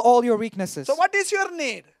will fill all your weaknesses. So what is your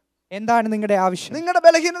need? എന്താണ് നിങ്ങളുടെ ആവശ്യം? നിങ്ങളുടെ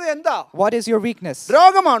ബലഹീനത എന്താ? What is your weakness?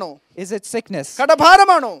 രോഗമാണോ? Is it sickness?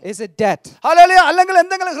 കടഭാരമാണോ? Is it debt? Hallelujah. അല്ലെങ്കിൽ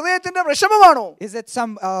എന്തെങ്കിലും ഹൃദയത്തിന്റെ വിഷമമാണോ? Is it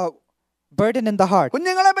some burden in the heart?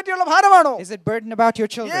 കുഞ്ഞുങ്ങളെ പറ്റിയുള്ള ഭാരമാണോ? Is it burden about your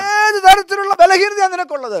children? ഏത് തരത്തിലുള്ള ബലഹീനതയാണ്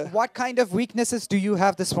നിനക്കുള്ളത്? What kind of weaknesses do you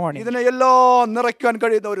have this morning? ഇതിനെ എല്ലാം നിറയ്ക്കാൻ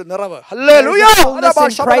കഴിയുന്ന ഒരു നിറവ്. Hallelujah. Fullness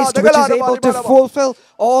in Christ which is able to fulfill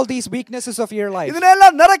all these weaknesses of your life.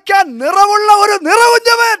 ഇതിനെല്ലാം നിറയ്ക്കാൻ നിറവുള്ള ഒരു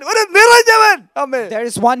നിറവുറ്റവൻ, ഒരു നിറഞ്ഞവൻ. ആമേൻ. There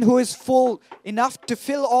is one who is full enough to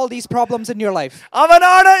fill all these problems in your life.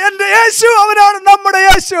 അവനാണ് എൻ്റെ യേശു, അവനാണ് നമ്മുടെ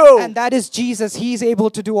യേശു. And that is Jesus. He is able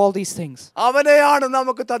to do all these things. അവനെയാണ്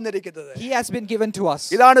നമുക്ക് തന്നിരിക്കുന്നത്. He has been given to us.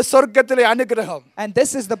 ഇതാണ് സ്വർഗ്ഗത്തിലെ അനുഗ്രഹം. And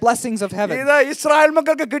this is the blessings of heaven. ഇത് Israel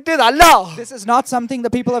മക്കൾക്ക് കിട്ടിയതല്ല. This is not something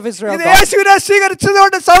the people of Israel ഇത് got. യേശുവിനെ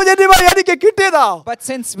സ്വീകരിച്ചതുകൊണ്ട് സൗജന്യമായി എനിക്ക് കിട്ടിയതാ. But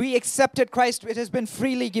since we accepted Christ, it has been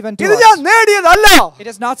freely given to ഇത് ഞാൻ us. നേടിയതല്ല. It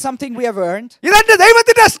is not something we have earned. ഇതെന്റെ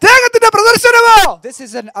ദൈവത്തിന്റെ സ്നേഹത്തിന്റെ പ്രദർശനമാ.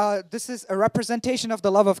 This is a representation of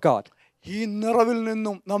the love of God. ഈ നിറവിൽ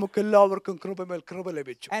നിന്നും നമുക്ക് എല്ലാവർക്കും കൃപമേൽ കൃപ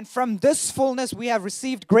ലഭിച്ചു. And from this fullness we have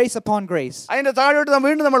received grace upon grace. അതിന്റെ താഴോട്ട്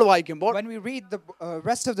വീണ്ടും നമ്മൾ വായിക്കുമ്പോൾ, When we read the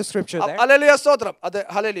rest of the scripture there, hallelujah സ്തോത്രം. അത്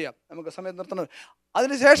ഹല്ലേലൂയ. നമുക്ക് സമയം നിർത്തണം.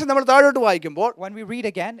 അതിനുശേഷം നമ്മൾ താഴോട്ട് വായിക്കുമ്പോൾ, when we read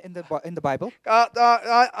again in the Bible,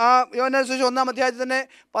 യോഹന്നാനുസരിച്ച് 1-ാം അധ്യായത്തിൽ തന്നെ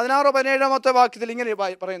 16-17 വാക്യത്തിൽ ഇങ്ങനെ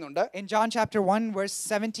പറയുന്നുണ്ട്. in John chapter 1 verse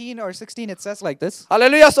 17 or 16 it says like this.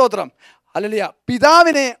 Hallelujah സ്തോത്രം. ഹല്ലേലൂയ.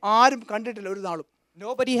 പിതാവിനെ ആരും കണ്ടിട്ടില്ല ഒരു നാളും.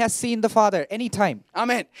 Nobody has seen the Father any time.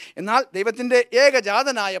 ആമേൻ. എന്നാൽ ദൈവത്തിന്റെ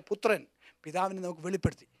ഏകജാതനായ പുത്രൻ പിതാവിനെ നമുക്ക്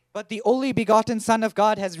വെളിപ്പെടുത്തി. But the only begotten Son of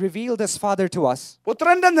God has revealed his Father to us.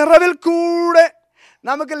 പുത്രന്റെ നിറവിൽ കൂടെ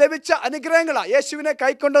നമുക്ക് ലഭിച്ച അനുഗ്രഹങ്ങളാ. യേശുവിനെ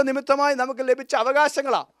കൈക്കൊണ്ട നിമിത്തമായി നമുക്ക് ലഭിച്ച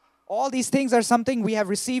അവകാശങ്ങളാ. All these things are something we have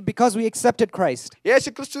received because we accepted Christ.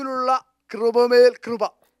 യേശുക്രിസ്തുവിലുള്ള കൃപമേൽ കൃപ.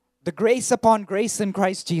 The grace upon grace in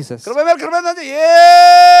Christ Jesus. കൃപമേൽ കൃപ എന്ന് പറഞ്ഞാൽ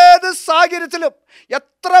ഏത് സാഹചര്യത്തിലും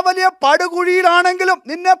എത്ര വലിയ പടുകുഴിയിലാണെങ്കിലും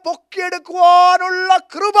നിന്നെ പൊക്കിയെടുക്കുവാനുള്ള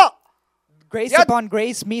കൃപ. Grace upon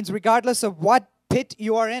grace means regardless of what pit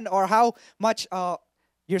you are in or how much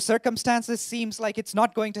your circumstances seems like it's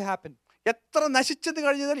not going to happen. എത്ര നശിച്ചെന്ന്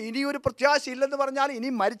കഴിഞ്ഞാൽ ഇനിയൊരു പ്രത്യാശയില്ലെന്ന് പറഞ്ഞാൽ, ഇനി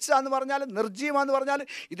മരിച്ചാന്ന് പറഞ്ഞാൽ, നിർജീവമാന്ന് പറഞ്ഞാൽ,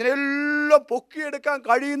 ഇതിനെല്ലാം പൊക്കിയെടുക്കാൻ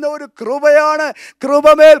കഴിയുന്ന ഒരു കൃപയാണ്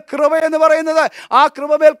കൃപമേൽ കൃപ എന്ന് പറയുന്നത്. ആ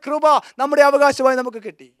കൃപമേൽ കൃപ നമ്മുടെ അവകാശമായി നമുക്ക്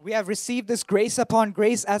കിട്ടി. We have received this grace upon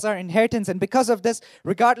grace as our inheritance, and because of this,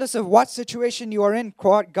 regardless of what situation you are in,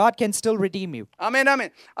 God can still redeem you. ആമേൻ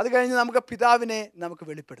ആമേൻ. അത് കഴിഞ്ഞ് നമുക്ക് പിതാവിനെ നമുക്ക്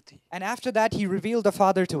വെളിപ്പെടുത്തി. And after that, he revealed the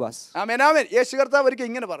Father to us. ആമേൻ ആമേൻ. യേശു കർത്താവ് ഒരിക്കൽ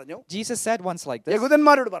ഇങ്ങനെ പറഞ്ഞു. Jesus said once like this.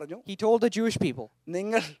 യഹൂദന്മാരോട് പറഞ്ഞു. He told the Jewish people,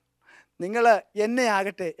 നിങ്ങൾ എന്നെ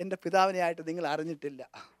ആകട്ടെ എൻ്റെ പിതാവിനെ ആയിട്ട് നിങ്ങൾ അറിഞ്ഞിട്ടില്ല.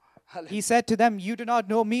 He said to them, you do not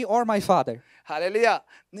know me or my Father. Hallelujah.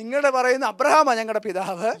 നിങ്ങളുടെ പറയുന്ന അബ്രഹാമാ ഞങ്ങളുടെ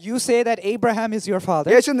പിതാവ്. You say that Abraham is your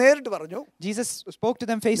father. യേശു നേരിട്ട് പറഞ്ഞു. Jesus spoke to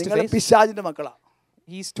them face to നിങ്ങൾ face. പിശാചിന്റെ മക്കളാ.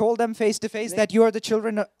 He's told them face to face that you are the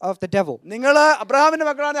children of the devil. നിങ്ങൾ അബ്രഹാമിന്റെ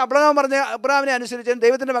മക്കളാണ്. അബ്രഹാം പറഞ്ഞ അബ്രഹാമിനെ അനുസരിച്ച്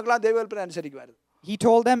ദൈവത്തിന്റെ മക്കളാണ്, ദൈവകൽപ്പന അനുസരിക്കുമായിരുന്നു. He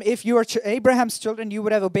told them, if you are Abraham's children, you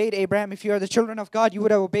would have obeyed Abraham. If you are the children of God, you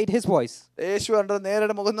would have obeyed his voice. യേശു കണ്ടത്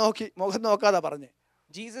നേരെ മുഖം നോക്കാതെ പറഞ്ഞു.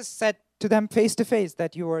 Jesus said to them face to face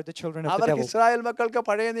that you are the children of the devil. Israel മക്കൾക്ക്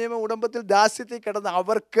പഴയ നിയമ ഉടമ്പത്തിൽ ദാസ്യത്തിൽ കിടന്ന്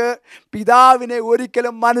അവർക്ക് പിതാവിനെ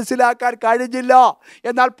ഒരിക്കലും മനസ്സിലാക്കാൻ കഴിഞ്ഞില്ല.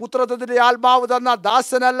 എന്നാൽ പുത്രത്വത്തിന്റെ ആത്മാവ് തന്ന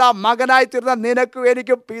ദാസനല്ല മകനായി തീർന്ന നിനക്കും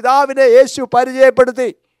എനിക്കും പിതാവിനെ യേശു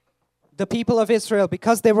പരിചയപ്പെടുത്തി. The people of Israel,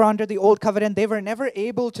 because they were under the old covenant, they were never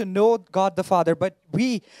able to know God the Father. But we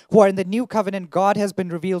who are in the new covenant, God has been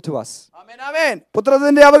revealed to us. ആമേൻ ആമേൻ.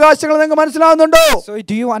 പുത്രത്വത്തിന്റെ അവകാശങ്ങൾ നിങ്ങൾക്ക് മനസ്സിലാവുന്നുണ്ടോ? So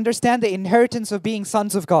do you understand the inheritance of being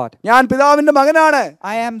sons of God? ഞാൻ പിതാവിന്റെ മകനാണ്.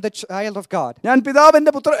 I am the child of God. ഞാൻ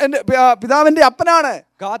പിതാവിന്റെ അപ്പനാണ്.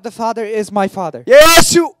 God the Father is my Father.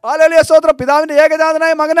 Yeshu hallelujah സ്തോത്രം പിതാവിന്റെ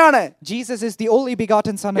ഏകജാതനായ മകനാണ്. Jesus is the only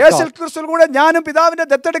begotten Son of Yeshu God. ക്രിസ്തുവിൽ കൂടെ ഞാനും പിതാവിന്റെ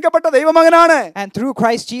ദത്തെടുക്കപ്പെട്ട ദൈവമകനാണ്. And through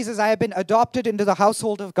Christ Jesus, I have been adopted into the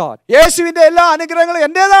household of God. യേശുവിന്റെ എല്ലാ അനുഗ്രഹങ്ങളും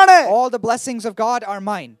എന്റേതാണ്. All the blessings of God are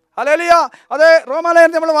mine. Hallelujah. അതെ,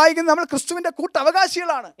 റോമാലേഖനത്തിൽ നമ്മൾ വായിക്കുന്നത് നമ്മൾ ക്രിസ്തുവിന്റെ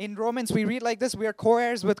കൂട്ടവകാശികളാണ്. In Romans we read like this, we are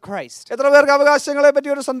co-heirs with Christ. എത്ര പേർക്ക് അവകാശങ്ങളെ പറ്റി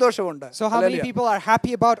ഒരു സന്തോഷമുണ്ട്? So how many people are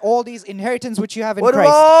happy about all these inheritance which you have in Christ?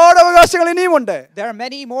 ഒരുപാട് അവകാശങ്ങൾ ഇനിയുമുണ്ട്. There are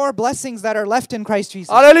many more blessings that are left in Christ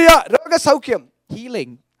Jesus. Hallelujah. രോഗസൗഖ്യം,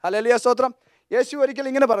 Healing. Hallelujah സ്തോത്രം. യേശു ഒരിക്കൽ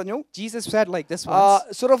ഇങ്ങനെ പറഞ്ഞു. Jesus said like this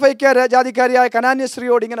once. സുറഫയ്ക്ക് ജാതിക്കാരിയായ കനാന്യ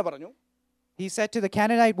സ്ത്രീയോട് ഇങ്ങനെ പറഞ്ഞു. He said to the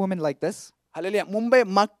Canaanite woman like this. Hallelujah. മുമ്പേ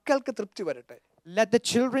മക്കൾക്ക് തൃപ്തി വരട്ടെ. Let the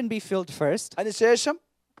children be filled first. അതിനുശേഷം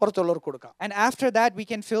പുറത്തുള്ളവർക്ക് കൊടുക്കാം. And after that we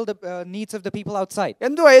can fill the needs of the people outside.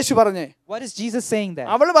 എന്തുവാ യേശു പറഞ്ഞേ? What is Jesus saying there?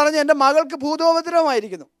 അവൾ പറഞ്ഞു എൻ്റെ മകൾക്ക്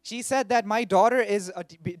ഭൂതോപദ്രവമായിരിക്കുന്നു. She said that my daughter is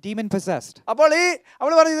demon possessed. അപ്പോൾ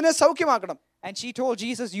അവൾ പറഞ്ഞു ഇതിനെ സൗഖ്യമാക്കണം. And she told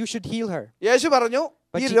Jesus, you should heal her. യേശു പറഞ്ഞു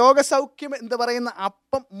ഈ രോഗസൗഖ്യം എന്ന് പറയുന്ന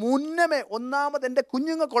അപ്പം മുന്നമേ ഒന്നാമത് എൻ്റെ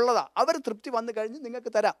കുഞ്ഞുങ്ങൾക്കുള്ളതാ. അവർ തൃപ്തി വന്നു കഴിഞ്ഞ്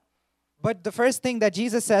നിങ്ങൾക്ക് തരാം. But the first thing that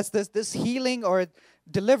Jesus says, this healing or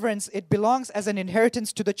deliverance, it belongs as an inheritance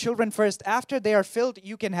to the children first. After they are filled,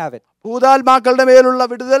 you can have it. ഭൂതാത്മാക്കളുടെ മേലുള്ള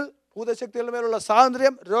വിടുതൽ, ഭൂതശക്തികളുടെ മേലുള്ള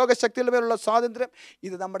സ്വാതന്ത്ര്യം, രോഗശക്തികളുടെ മേലുള്ള സ്വാതന്ത്ര്യം,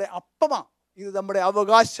 ഇത് നമ്മുടെ അപ്പമാ, ഇത് നമ്മുടെ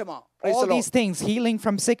അവകാശമാ. All these things, healing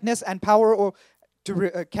from sickness and power or to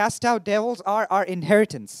cast out devils, are our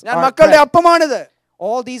inheritance. ഞാൻ മക്കളുടെ അപ്പമാണിത്.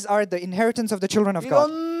 All these are the inheritance of the children of God.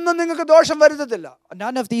 ഇതൊന്നും നിങ്ങൾക്ക് ദോഷം വരുത്തത്തില്ല.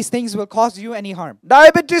 None of these things will cause you any harm.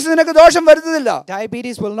 Diabetes നിനക്ക് ദോഷം വരുത്തത്തില്ല.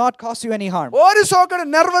 Diabetes will not cause you any harm. ഒരു സോക്കേട്,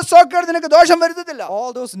 nervous സോക്കേട് നിനക്ക് ദോഷം വരുത്തത്തില്ല.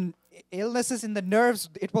 All those illnesses in the nerves,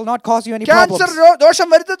 it will not cause you any problems. Cancer ദോഷം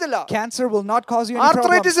വരുത്തത്തില്ല. Cancer will not cause you any problems.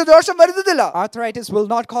 Arthritis ദോഷം വരുത്തത്തില്ല. Arthritis will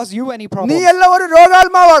not cause you any problems. നീ എല്ലാം ഒരു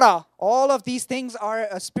രോഗാത്മാവാടാ. All of these things are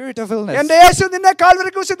a spirit of illness. എൻ്റെ യേശു നിന്നെ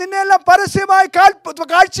Calvary ക്രൂശിൽ നിന്നെ എല്ലാം പരസ്യമായി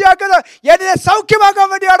കാഴ്ചയാക്കുന്നത് എന്നെ സൗഖ്യമാക്കാൻ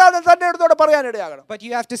വേണ്ടിയാണെന്ന് തന്നെ എടുത്തോടെ പറയാൻ ഇടയാകണം. But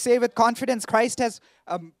you have to say with confidence, Christ has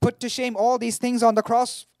put to shame all these things on the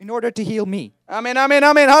cross in order to heal me. Amen amen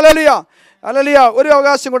amen. Hallelujah hallelujah. ഒരു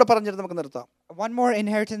അവകാശം കൂടെ പറഞ്ഞിട്ട് നമുക്ക് നിർത്താം. One more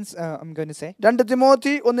inheritance I'm going to say. 2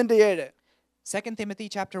 Timothy 1:7. 2 Timothy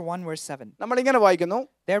chapter 1 verse 7. നമ്മൾ ഇങ്ങനെ വായിക്കുന്നു.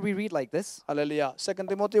 There we read like this. Hallelujah. 2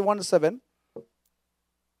 Timothy 1:7.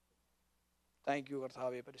 Thank you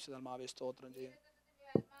കർത്താവേ, പരിശുദ്ധാത്മാവേ സ്തോത്രം ചെയ്യുന്നു.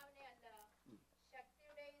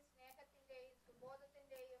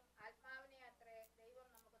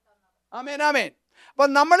 ആമേൻ ആമേൻ. അപ്പോൾ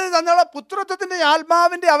നമ്മൾ തന്നുള്ള പുത്രത്വത്തിന്റെ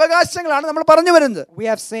ആത്മാവിന്റെ അവകാശങ്ങളാണ് നമ്മൾ പറഞ്ഞു വരുന്നത്. We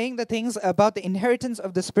are saying the things about the inheritance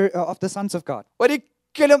of the spirit of the sons of God.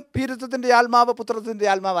 ഒരിക്കലും പീരത്വത്തിന്റെ ആത്മാവ് പുത്രത്വത്തിന്റെ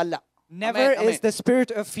ആത്മാവല്ല. Never is the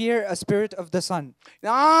spirit of fear a spirit of the son.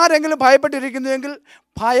 ആരെങ്കിലും ഭയപ്പെട്ടിരിക്കുന്നുവെങ്കിൽ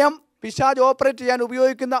ഭയം പിശാച് ഓപ്പറേറ്റ് ചെയ്യാൻ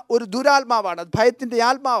ഉപയോഗിക്കുന്ന ഒരു ദുരാത്മാവാണ്, ഭയത്തിന്റെ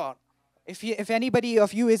ആത്മാവാണ്. If anybody of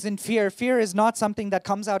you is in fear, fear is not something that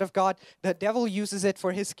comes out of God. The devil uses it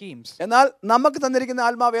for his schemes. എന്നാൽ നമുക്ക് തന്നിരിക്കുന്ന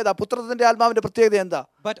ആത്മാവ് ഏതാ? പുത്രത്വത്തിന്റെ ആത്മാവിന്റെ പ്രത്യേകത എന്താ?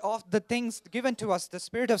 But of the things given to us, the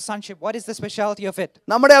spirit of sonship, what is the speciality of it?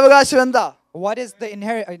 നമ്മുടെ അവകാശം എന്താ? What is the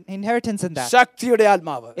inheritance in that? ശക്തിയുടെ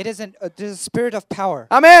ആത്മാവ്. It is the spirit of power.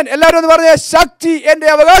 ആമേൻ. എല്ലാവരും ഒന്ന് പറഞ്ഞേ, ശക്തി എന്റെ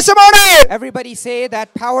അവകാശമാണ്. Everybody say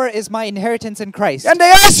that power is my inheritance in Christ. എന്റെ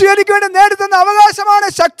യേശു എനിക്ക് വേണ്ടി നേടിത്തന്ന അവകാശമാണ്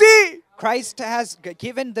ശക്തി. Christ has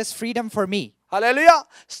given this freedom for me. Hallelujah.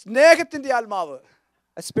 സ്നേഹത്തിന്റെ ആത്മാവ്.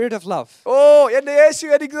 A spirit of love. ഓ, എന്റെ യേശു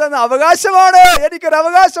എനിക്ക് തന്ന അവകാശമാണ്. എനിക്കൊരു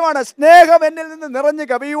അവകാശമാണ്. സ്നേഹം എന്നിൽ നിന്ന് നിറഞ്ഞു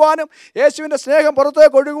കവിയുവാനും യേശുവിന്റെ സ്നേഹം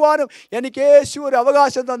പുറത്തേക്ക് ഒഴുകുവാനും എനിക്ക് യേശു ഒരു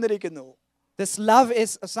അവകാശം തന്നിരിക്കുന്നു. This love is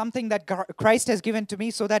something that Christ has given to me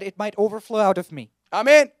so that it might overflow out of me.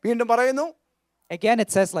 ആമേൻ. വീണ്ടും പറയുന്നു. Again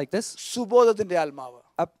it says like this. സുബോധത്തിന്റെ ആത്മാവ്.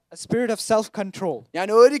 A spirit of self-control. ഞാൻ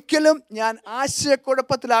ഒരിക്കലും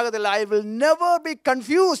ആശയക്കുഴപ്പത്തിലാകത്തില്ല. I will never be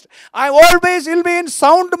confused. I always will be in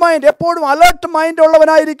sound mind. എപ്പോഴും alert mind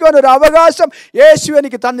ഉള്ളവനായിരിക്കാൻ ഒരു അവകാശം യേശു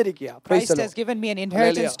എനിക്ക് തന്നിരിക്കുക. Christ has given me an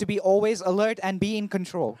inheritance to be always alert and be in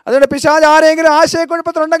control. അതുകൊണ്ട് പിശാച് ആരെങ്കിലും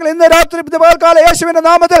ആശയക്കുഴപ്പത്തിലുണ്ടെങ്കിൽ ഇന്ന് രാത്രി പകൽക്കാലം യേശുവിന്റെ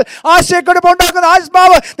നാമത്തിൽ ആശയക്കുഴപ്പം ഉണ്ടാക്കുന്ന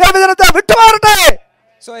ആത്മാവ് ദൈവജനത്തെ വിട്ടുമാറട്ടെ.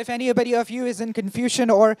 So if anybody of you is in confusion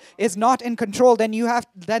or is not in control, then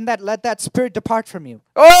let that spirit depart from you.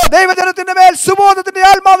 Oh, ദൈവജനത്തിന്റെ മേൽ സുബോധത്തിന്റെ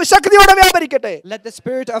ആത്മാവ് ശക്തിയോടെ വ്യാപരിക്കട്ടെ. Let the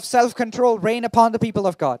spirit of self-control reign upon the people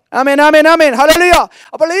of God. Amen, amen, amen. Hallelujah.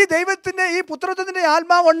 അപ്പോൾ ഈ ദൈവത്തിന്റെ ഈ പുത്രത്വത്തിന്റെ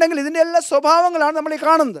ആത്മാവ് ഉണ്ടെങ്കിൽ ഇതിന്റെ എല്ലാ സ്വഭാവങ്ങളാണ് നമ്മൾ ഈ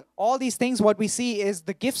കാണുന്നത്. All these things what we see is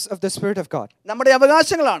the gifts of the spirit of God. നമ്മുടെ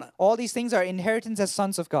അവകാശങ്ങളാണ്. All these things are inheritance as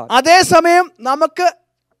sons of God. അതേസമയം നമുക്ക്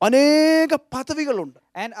അനേക പദവികളുണ്ട്.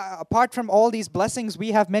 And apart from all these blessings, we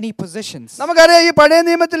have many positions. നമുക്കറിയാം, ഈ പഴയ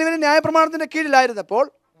നിയമത്തിൽ ഇവർ ന്യായപ്രമാണത്തിന്റെ കീഴിലായിരുന്നപ്പോൾ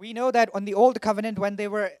we know that on the old covenant, when they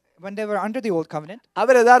were under the old covenant,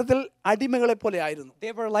 അവർ യഥാർത്ഥത്തിൽ അടിമകളെ പോലെ ആയിരുന്നു.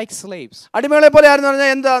 they were like slaves. അടിമകളെ പോലെ ആയിരുന്നു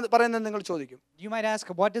പറഞ്ഞാൽ എന്താ പറയുന്നത് നിങ്ങൾ ചോദിക്കും. You might ask,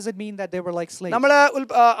 what does it mean that they were like slaves? നമ്മൾ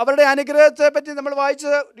അവരുടെ അനുഗ്രഹത്തെ പറ്റി നമ്മൾ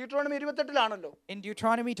വായിച്ചത് Deuteronomy 28-ലാണല്ലോ. In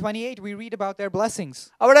Deuteronomy 28 we read about their blessings.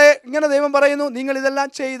 അവിടെ ഇങ്ങനെ ദൈവം പറയുന്നു, നിങ്ങൾ ഇതെല്ലാം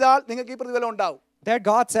ചെയ്താൽ നിങ്ങൾക്ക് ഈ പ്രതിഫലം ഉണ്ടാവും. There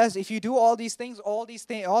God says, if you do all these things, all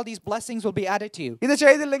these blessings will be added to you. ഇത്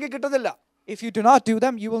ചെയ്തില്ലെങ്കിൽ കിട്ടത്തില്ല. If you do not do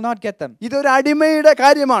them, you will not get them. ഇതൊരു അടിമയുടെ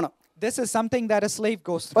കാര്യമാണ്. This is something that a slave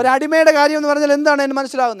goes through. ഒരു അടിമയുടെ കാര്യം എന്ന് പറഞ്ഞാൽ എന്താണ് എന്ന്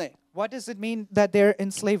മനസ്സിലാവുന്നത്? What does it mean that they're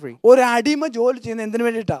in slavery? ഒരു അടിമ ജോലി ചെയ്യുന്നത് എന്തിനു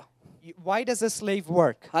വേണ്ടിയിട്ടാ? Why does a slave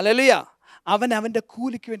work? Hallelujah. അവന്റെ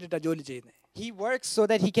കൂലിക്ക് വേണ്ടിയിട്ടാ ജോലി ചെയ്യുന്നത്. He works so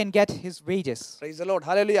that he can get his wages. Praise the Lord.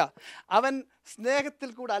 Hallelujah. അവൻ സ്നേഹത്തിൽ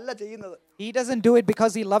കൂടെ അല്ല ചെയ്യുന്നത്. He doesn't do it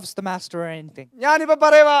because he loves the master or anything. ഞാൻ ഇപ്പോ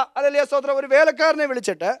പറയുവാ, ഹല്ലേലൂയ സ്തോത്രം, ഒരു വേലക്കാരനെ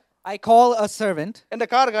വിളിച്ചിട്ട് I call a servant. എൻ്റെ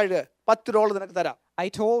കാർ കഴുക, $10 നിനക്ക് തരാം.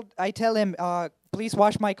 I tell him, please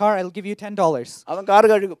wash my car, I'll give you $10. അവൻ കാർ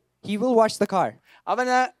കഴുകും. He will wash the car.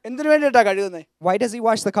 അവന് എന്തിനു വേണ്ടിയിട്ടാ കഴുകുന്നത്? Why does he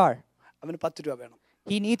wash the car? അവന് $10 വേണം.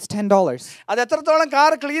 He needs $10. അത് എത്രത്തോളം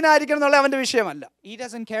കാർ ക്ലീൻ ആയിരിക്കണം എന്നുള്ള അവന്റെ വിഷയമല്ല. He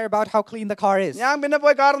doesn't care about how clean the car is. ഞാൻ പിന്നെ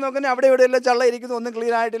പോയി കാർ നോക്കുന്ന അവിടെ ഇവിടെ എല്ലാം ചള്ള ഇരിക്കുന്നു, ഒന്നും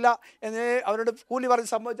ക്ലീൻ ആയിട്ടില്ല എന്ന് അവനോട് കൂലി പറഞ്ഞ്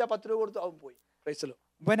സംഭവിച്ചാൽ $10 കൊടുത്തു അവൻ പോയി. Praise the Lord.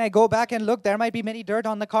 When I go back and look, there might be many dirt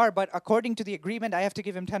on the car, but according to the agreement, I have to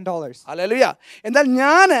give him $10. Hallelujah. എന്നാൽ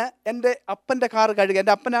ഞാൻ എൻ്റെ അപ്പൻ്റെ കാർ കഴുകുക,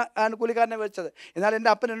 എൻ്റെ അപ്പനാണ് കൂലിക്കാരനെ വെച്ചത്. എന്നാൽ എൻ്റെ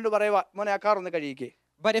അപ്പൻ എന്നോട് പറയുക, മോനെ ആ കാർ ഒന്ന് കഴുകിക്കേ.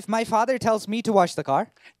 But if my father tells me to wash the car,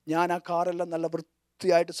 ഞാൻ ആ കാറെല്ലാം നല്ല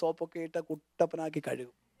വൃത്തിയായിട്ട് സോപ്പൊക്കെ ഇട്ട് കുട്ടപ്പനാക്കി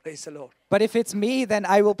കഴുകും. Praise the Lord. But if it's me, then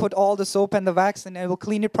I will put all the soap and the wax and I will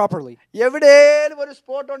clean it properly. എവിടെയും ഒരു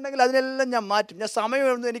spot ഉണ്ടെങ്കിൽ അതിനെല്ലാം ഞാൻ മാറ്റും. ഞാൻ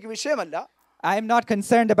സമയമൊന്നും എനിക്ക് വിഷയമല്ല. I am not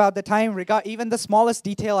concerned about the time. Even the smallest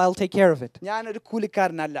detail, I'll take care of it. ഞാൻ ഒരു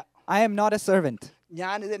കൂലിക്കാരനല്ല. I am not a servant.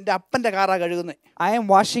 ഞാൻ ഇത് എൻ്റെ അപ്പൻ്റെ കാറാ കഴുകുന്നത്. I am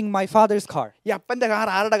washing my father's car. ഈ അപ്പൻ്റെ കാർ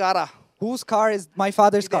ആരുടെ കാറാ? Whose car is my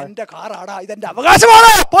father's car? എൻ്റെ കാറാടാ, ഇതെന്റെ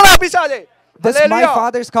അവകാശമാണ്. പോടാ പിശാചേ. This my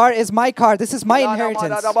father's car is my car. This is my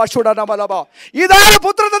inheritance. ഇതാണ്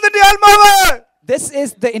പുത്രത്വത്തിന്റെ ആത്മാവ്.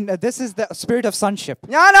 This is the spirit of sonship.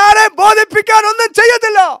 ഞാൻ ആരെയും ബോധിപ്പിക്കാൻ ഒന്നും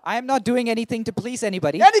ചെയ്യത്തില്ല. I am not doing anything to please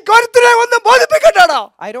anybody. എനിക്ക് ഒരുത്തരെ ഒന്നും ബോധിപ്പിക്കണ്ടടാ.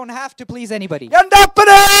 I don't have to please anybody. എൻ്റെ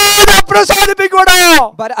അപ്പനെ പ്രസാദിപ്പിക്കടാ.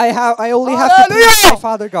 But I only have to please my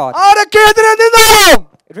Father God. ആരൊക്കെ എതിരെ നിന്നാലും,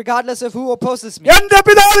 regardless of who opposes me, എൻ്റെ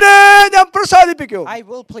പിതാവിനെ ഞാൻ പ്രസാദിപ്പിക്കും. I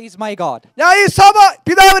will please my God. ഞാൻ ഈ സഭ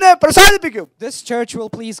പിതാവിനെ പ്രസാദിപ്പിക്കും. This church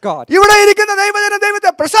will please God. ഇവിടെ ഇരിക്കുന്ന ദൈവജനം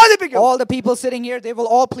ദൈവത്തെ പ്രസാദിപ്പിക്കും. All the people sitting here, they will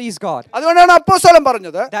all please God. അതുകൊണ്ടാണ് അപ്പോസ്തലൻ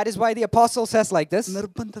പറഞ്ഞത്, That is why the apostle says like this.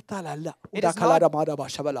 നിർബന്ധത്താലല്ല.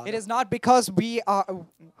 It is not because we are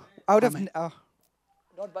out of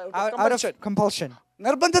compulsion.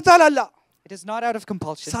 നിർബന്ധത്താലല്ല. It is not out of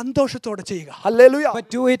compulsion. സന്തോഷത്തോടെ ചെയ്യുക. Hallelujah. But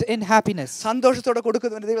do it in happiness. സന്തോഷത്തോടെ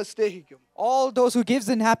കൊടുക്കുന്നവനെ ദൈവം സ്നേഹിക്കും. All those who gives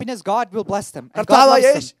in happiness, God will bless them. And God കർത്താവ്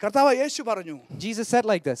loves them. കർത്താവ് യേശു പറഞ്ഞു, Jesus said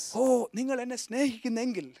like this. ഓ, നിങ്ങൾ എന്നെ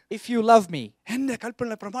സ്നേഹിക്കുന്നെങ്കിൽ If you love me, എന്റെ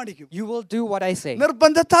കൽപ്പനകളെ പ്രമാണിക്കും. you will do what I say.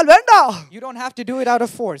 നിർബന്ധത്താൽ വേണ്ട. You don't have to do it out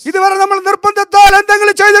of force. ഇതുവരെ നമ്മൾ നിർബന്ധത്താൽ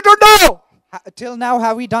എന്തെങ്കിലും ചെയ്തിട്ടുണ്ടോ? Till now,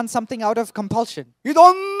 have we done something out of compulsion?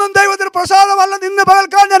 ഇതൊന്നും ദൈവത്തിന് പ്രസാദമല്ലെന്ന് ഇന്ന്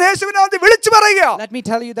പകൽക്കാലം ഞാൻ യേശുവിനെ നാമത്തിൽ വിളിച്ചു പറയുക. Let me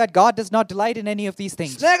tell you that God does not delight in any of these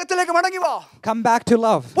things. സ്നേഹത്തിലേക്ക് മടങ്ങി വാ. Come back to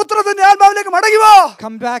love. പുത്രന്റെ ആത്മാവിലേക്ക് മടങ്ങി വാ.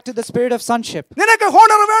 Come back to the spirit of sonship. നിനക്ക്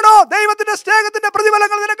ഹോണർ വേണോ? ദൈവത്തിന്റെ സ്നേഹത്തിന്റെ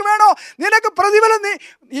പ്രതിഫലങ്ങൾ നിനക്ക് വേണോ? നിനക്ക് പ്രതിഫലം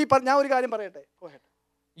ഞാൻ ഒരു കാര്യം പറയട്ടെ.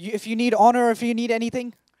 If you need honor or if you need anything,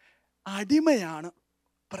 അടിമയാണ്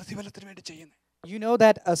പ്രതിഫലത്തിന് വേണ്ടി ചെയ്യുന്നത്. You know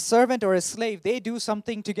that a servant or a slave, they do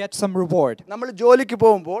something to get some reward. നമ്മൾ ജോലിക്ക്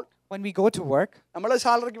പോകുമ്പോൾ When we go to work, നമ്മൾ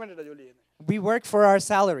സാലറിക്ക് വേണ്ടിയിട്ടാണ് ജോലി ചെയ്യുന്നത്. we work for our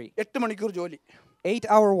salary. 8 മണിക്കൂർ ജോലി,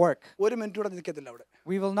 8-hour work. 1 മിനിറ്റ് കൂടെ നിൽക്കത്തില്ല അവിടെ.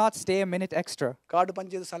 We will not stay a minute extra. Card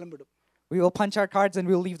punch ചെയ്ത് സ്ഥലം വിടും. We will punch our cards and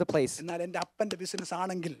we'll leave the place. എന്നാൽ എൻ്റെ അപ്പന്റെ ബിസിനസ്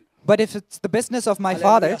ആണെങ്കിൽ, But if it's the business of my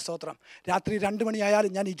father, സ്തോത്രം, രാത്രി 2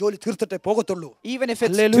 മണിയായാലും ഞാൻ ഈ ജോലി തീർത്തിട്ടേ പോകത്തുള്ളൂ. even if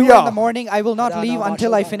it's 2 in the morning, I will not leave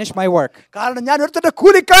until I finish my work. കാരണം ഞാൻ ഒരുത്തന്റെ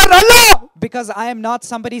കൂലിക്കാരനല്ല. Because I am not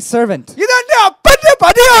somebody's servant. ഇതെന്റെ അപ്പന്റെ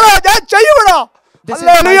പണിയാണ്, ഞാൻ ചെയ്യുമോ? This is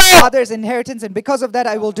my father's inheritance, and because of that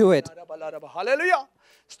I will do it. Hallelujah.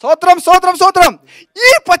 സ്തോത്രം സ്തോത്രം സ്തോത്രം. ഈ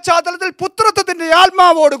പശ്ചാത്തലത്തിൽ പുത്രത്വത്തിന്റെ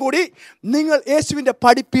ആത്മാവോടുകൂടി നിങ്ങൾ യേശുവിന്റെ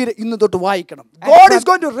പഠിപ്പീര് ഇന്ന് തൊട്ട് വായിക്കണം. God is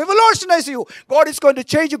going to revolutionize you. God is going to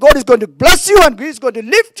change you. God is going to bless you and He is going to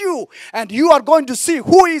lift you. And you are going to see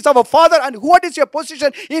who is our Father and what is your position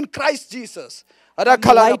in Christ Jesus. From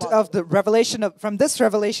the light of the revelation from this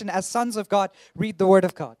revelation as sons of God, read the word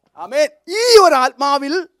of God. ആമേൻ. ഈ ഒരു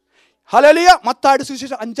ആത്മാവിൽ hallelujah മത്തായിയുടെ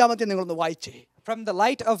സുവിശേഷം 5-ാമത്തെ നിങ്ങളൊന്ന് വായിച്ചേ. From the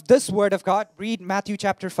light of this word of God, read Matthew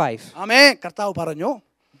chapter 5. ആമേൻ. കർത്താവ് പറഞ്ഞു,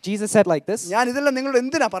 Jesus said like this. ഞാൻ ഇതെല്ലാം നിങ്ങളോട്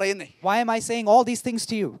എന്തിനാ പറയുന്നേ? Why am I saying all these things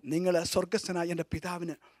to you? നിങ്ങൾ സ്വർഗ്ഗസ്ഥനായ എൻ്റെ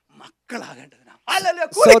പിതാവിന് മക്കളാകേണ്ടതിനാ. Hallelujah.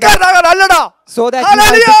 കൂലിക്കാരനാകാനല്ലടാ. So that you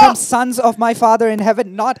might become sons of my Father in heaven,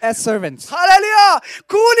 not as servants. Hallelujah.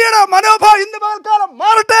 കൂലിയുടെ മനോഭാവം ഇന്ന് പകൽക്കാലം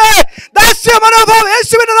മാറട്ടെ. ദാസ്യ മനോഭാവം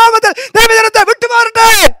യേശുവിന്റെ നാമത്തിൽ ദൈവജനത്തെ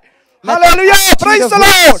വിട്ടുമാറട്ടെ. Hallelujah. Praise the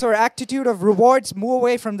Lord. Or attitude of rewards move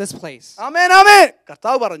away from this place. Amen, amen.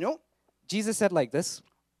 കർത്താവ് പറഞ്ഞു, Jesus said like this.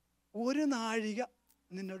 ഒരു നാഴിക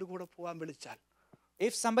നിന്നോട് കൂടെ പോകാൻ വിളിച്ചാൽ,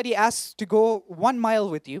 if somebody asks to go 1 mile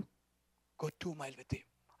with you, go 2 miles with him.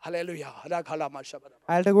 Hallelujah.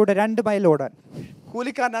 അയാളുടെ കൂടെ 2 മൈൽ ഓടാൻ.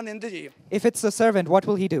 കൂലിക്കാരനാണ് എന്ത് ചെയ്യും? If it's a servant, what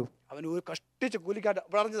will he do? അവൻ ഒരു കഷ്ടിച്ച കൂലിക്കാരൻ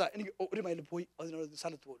പറഞ്ഞതാ, എനിക്ക് 1 മൈൽ പോയി അതിനോട്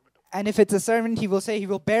സ്ഥലത്ത് പോയി. And if it's a servant, he will say he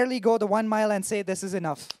will barely go the 1 mile and say this is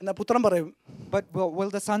enough. എന്നാ പുത്രൻ പറയും. But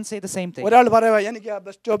will the son say the same thing? ഒരാൾ പറയുക, എനിക്ക് ആ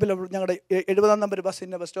ബസ് സ്റ്റോപ്പിൽ ഞങ്ങളുടെ 70-ാം നമ്പർ ബസ്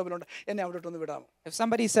ഇന്ന ബസ് സ്റ്റോപ്പിലുണ്ട്, എന്നെ അവിടെ ഒന്ന് വിടാമോ? If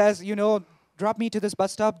somebody says, you know, drop me to this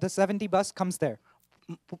bus stop, the 70 bus comes there.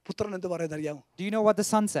 പുത്രൻ എന്ത് പറയുന്നത് അറിയാമോ? Do you know what the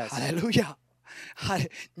son says? Hallelujah.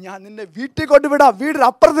 ഞാൻ നിന്നെ വീട്ടിൽ കൊണ്ടുവിടാം, വീടിന്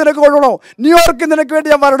അപ്പുറത്ത് നിനക്ക് കൊണ്ടുപോകണോ, ന്യൂയോർക്കിൽ നിനക്ക് വേണ്ടി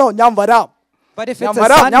ഞാൻ വരണോ, ഞാൻ വരാം. But if it's a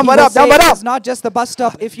son, he will say it's not just the bus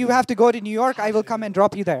stop. If you have to go to New York, I will come and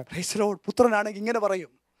drop you there. Praise the Lord. പുത്രനാണെങ്കിൽ ഇങ്ങനെ പറയും.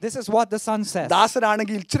 This is what the son says.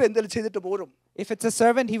 ദാസനാണെങ്കിൽ ഇച്ചിരി എന്തെങ്കിലും ചെയ്തിട്ട് പോരും. If it's a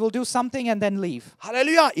servant, he will do something and then leave.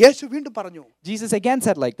 Hallelujah. യേശു വീണ്ടും പറഞ്ഞു. Jesus again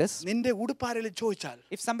said like this. നിന്റെ ഉടുപ്പാരയിൽ ചോദിച്ചാൽ,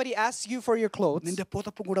 if somebody asks you for your clothes, നിന്റെ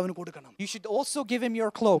പുതപ്പും കൂടെ അവന് കൊടുക്കണം. you should also give him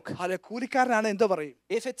your cloak. അല്ലെ കൂലിക്കാരനാണ് എന്താ പറയും?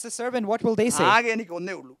 If it's a servant, what will they say? ആകെ എനിക്ക്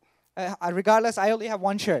ഒന്നേ ഉള്ളൂ. Regardless, I only have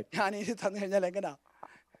 1 shirt. ഞാൻ ഇത് തന്നു കഴിഞ്ഞാൽ എങ്ങനാ?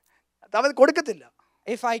 അവൻ കൊടുക്കത്തില്ല.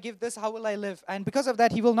 If I give this, how will I live? And because of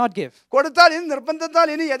that, he will not give. കൊടുത്താൽ ഇനി നിർബന്ധത്താൽ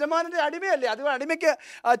ഇനി യജമാനന്റെ അടിമയല്ലേ, അത് അടിമയ്ക്ക്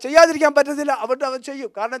ചെയ്യാതിരിക്കാൻ പറ്റത്തില്ല. അവൻ ചെയ്യും.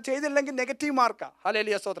 കാരണം ചെയ്തില്ലെങ്കിൽ നെഗറ്റീവ് മാർക്കാ.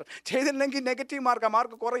 ഹല്ലേലൂയ സ്തോത്രം. ചെയ്തില്ലെങ്കിൽ നെഗറ്റീവ്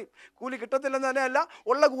മാർക്ക് കുറയും. കൂലി കിട്ടത്തില്ലെന്ന് തന്നെയല്ല,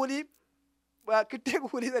 ഉള്ള കൂലിയും കിട്ടിയ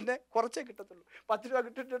കൂലി തന്നെ കുറച്ചേ കിട്ടത്തുള്ളൂ. 10 രൂപ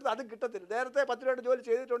കിട്ടിയിട്ട് അതും കിട്ടത്തില്ല. നേരത്തെ 10 രൂപയുടെ ജോലി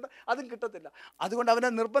ചെയ്തിട്ടുണ്ട്, അതും കിട്ടത്തില്ല. അതുകൊണ്ട് അവനെ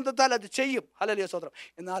നിർബന്ധത്താൽ അത് ചെയ്യും. ഹല്ലേലൂയ സ്തോത്രം.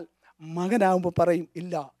 എന്നാൽ മകനാകുമ്പോൾ പറയും,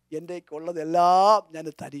 ഇല്ല, എൻ്റെ ഉള്ളതെല്ലാം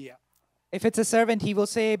ഞാൻ തരിക. If it's a servant, he will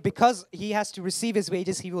say, because he has to receive his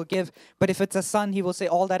wages, he will give. But if it's a son, he will say,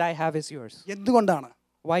 all that I have is yours. എന്തുകൊണ്ടാണ്?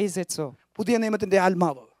 Why is it so? പുതിയ നിയമത്തിന്റെ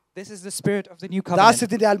ആത്മാവ്. This is the spirit of the new covenant.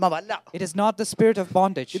 ദാസ്യത്തിന്റെ ആത്മാവല്ല. It is not the spirit of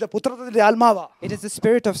bondage. ഇത് പുത്രത്തിന്റെ ആത്മാവാ. It is the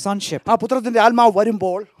spirit of sonship. ആ പുത്രത്തിന്റെ ആത്മാവ്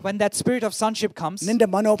വരുമ്പോൾ, when that spirit of sonship comes, നിന്റെ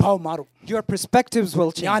മനോഭാവം മാറും. your perspectives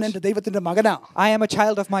will change. ഞാൻ എൻ്റെ ദൈവത്തിന്റെ മകനാ. I am a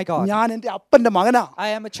child of my God. ഞാൻ എൻ്റെ അപ്പന്റെ മകനാ. I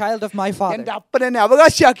am a child of my father. എൻ്റെ അപ്പൻ എന്നെ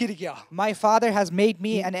അവകാശിയാക്കിയിരിക്കുക. My father has made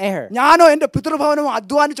me an heir. ഞാനോ എൻ്റെ പിതൃഭവനോ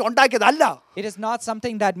അധ്വാനിച്ച് ഉണ്ടാക്കിയതല്ല. It is not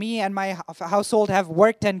something that me and my household have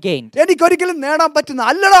worked and gained. എനിക്കൊരിക്കലും നേടാൻ പറ്റുന്ന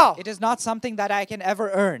അല്ലടാ. It is not something that I can ever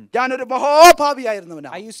earn. ഞാനൊരു മഹാപാപിയായിരുന്നവനാ.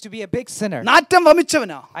 I used to be a big sinner. നാറ്റം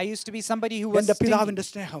വമിച്ചവനാ. I used to be somebody who was എൻ്റെ stingy. പിതാവിന്റെ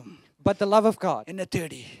സ്നേഹം, But the love of God, എന്നെ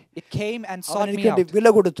തേടി. it came and അവൻ sought me എനിക്ക് out. വേണ്ടി വില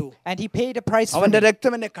കൊടുത്തു. And he paid a price for അവന്റെ me.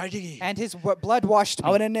 രക്തം എന്നെ കഴുകി. And his blood washed me.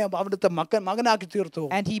 അവൻ എന്നെ അവിടുത്തെ മകനാക്കി തീർത്തു.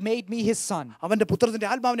 And he made me his son. അവന്റെ പുത്രത്തിന്റെ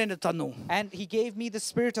ആത്മാവിനെ എന്നെ തന്നു. And he gave me the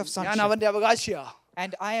spirit of ഞാൻ sonship. അവന്റെ അവകാശിയാ.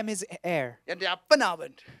 And I am his heir. എൻ്റെ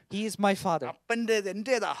അപ്പനാവൻ. He is my father. അപ്പന്റേത്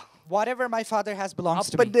എന്റേതാ. Whatever my father has belongs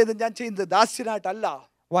to me. അപ്പന്റേത് ഞാൻ ചെയ്യുന്നത് ദാസ്യനായിട്ടല്ല.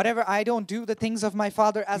 Whatever I don't do, the things of my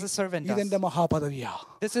Father as a servant does. ഇതെന്റെ മഹാപദവിയാ.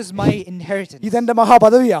 This is my inheritance. ഇതെന്റെ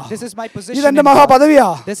മഹാപദവിയാ. This is my position in ഇതെന്റെ God. മഹാപദവിയാ.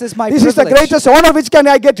 This is my This is the privilege. greatest honor which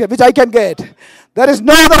I can get. There is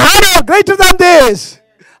no other honor greater than this.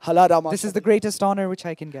 This is the greatest honor which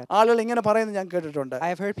I can get. ആളുകൾ ഇങ്ങനെ പറയുന്നത് ഞാൻ കേട്ടിട്ടുണ്ട്. I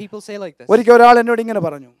have heard people say like this. ഒരിക്കൽ ഒരാൾ എന്നോട് ഇങ്ങനെ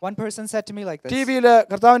പറഞ്ഞു. One person said to me like this. ടിവിയിൽ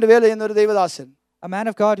കർത്താവിന്റെ വേല ചെയ്യുന്ന ഒരു ദൈവദാസൻ, a man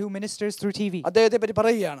of God who ministers through TV. അദ്ദേഹത്തെ പറ്റി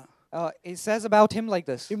പറയുകയാണ്. It says about him like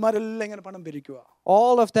this. ഇവരെല്ലാം ഇങ്ങനെ പണം പിരിക്കുക.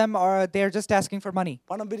 All of them they're just asking for money.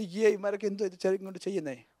 പണം പിരിക്കുക. ഇവരൊക്കെ എന്തോ ഇത്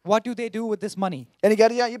ചെയ്യുന്നേ? What do they do with this money?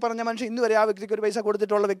 എനിക്കറിയാം ഈ പറഞ്ഞ മനുഷ്യൻ ഇന്ന് വരെ ആ വ്യക്തിക്ക് ഒരു പൈസ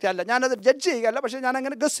കൊടുത്തിട്ടുള്ള വ്യക്തിയല്ല. ഞാനത് ജഡ്ജ് ചെയ്യുകയല്ല, പക്ഷേ ഞാൻ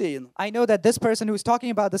അങ്ങനെ ഗസ് ചെയ്യുന്നു. I know that this person who is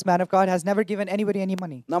talking about this man of God has never given anybody any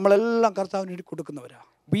money. നമ്മളെല്ലാം കർത്താവിന് വേണ്ടി കൊടുക്കുന്നവരാ.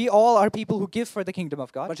 We all are people who give for the kingdom of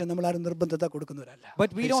God. പക്ഷേ നമ്മൾ ആരും നിർബന്ധത കൊടുക്കുന്നവരല്ല.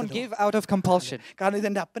 But we don't give out of compulsion. കാരണം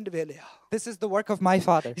ഇതെന്റെ അപ്പന്റെ വേലയാ. This is the work of my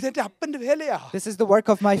Father. ഇതെന്റെ അപ്പന്റെ വേലയാ. This is the work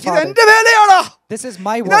of my Father. ഇതെന്റെ വേലയാടാ. This is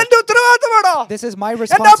my work. ഇതെന്റെ ഉത്തരവാദിത്തമാടാ. This is my എന്റെ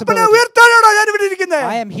responsibility. അപ്പനെ ഉയർത്താനാടാ ഞാൻ ഇവിടെ ഇരിക്കുന്നത്.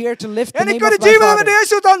 I am here to lift the name of എനിക്കൊരു my ജീവിതം Father. എന്റെ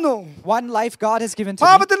യേശു തന്നു. One life God has given to me.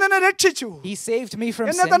 പാപത്തിൽ നിന്ന് രക്ഷിച്ചു. He saved me from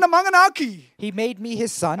എന്നെ sin. തന്റെ മകനാക്കി. He made me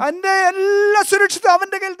his son. എന്റെ എല്ലാ സുരക്ഷിതം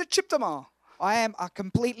അവന്റെ കയ്യിൽ നിക്ഷിപ്തമാ. I am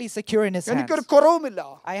completely secure in his hands. എനിക്കൊരു കുറവുമില്ല.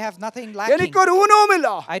 I have nothing lacking. എനിക്കൊരു ഊനവുമില്ല.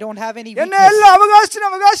 I don't have any എന്നെ weakness. എല്ലാ അവകാശത്തിനും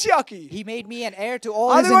അവകാശിയാക്കി. He made me an heir to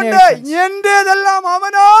all his അതുകൊണ്ട് inheritance. എന്റേതെല്ലാം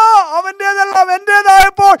അവനോ അവന്റേതെല്ലാം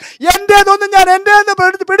എന്റേതായപ്പോൾ എന്റേതൊന്നും ഞാൻ എന്റേന്ന്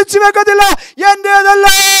പിടിച്ചു വെക്കത്തില്ല.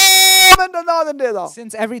 എന്റേതെല്ലാം എന്റെ നാഥന്റേതാ.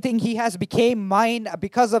 Since everything he has became mine,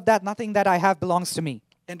 because of that nothing that I have belongs to me.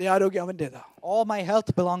 എന്റെ ആരോഗ്യം അവന്റേതാ. All my health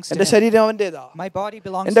belongs to എന്റെ him. ശരീരം അവന്റേതാ. My body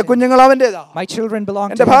belongs എന്റെ to him. കുഞ്ഞുങ്ങൾ അവന്റേതാ. My children belong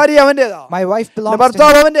എന്റെ to him. ഭാര്യ അവന്റേതാ. My wife എന്റെ belongs to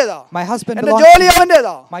ഭർത്താവ് him. അവന്റേതാ. My husband എന്റെ belongs to ജോലി him.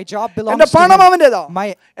 അവന്റേതാ. My job എന്റെ belongs to പണം him. അവന്റേതാ. My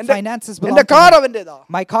എന്റെ finances എന്റെ belong to car him. അവന്റേതാ.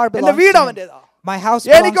 My car എന്റെ belongs വീട് to him. അവന്റേതാ. My house belongs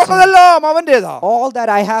to him. എനിക്കുള്ളതെല്ലാം അവന്റേതാ. All that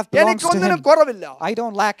I have belongs to എനിക്കൊന്നിനും him. കുറവില്ല. I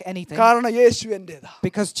don't lack anything കാരണം യേശു എന്റേതാ.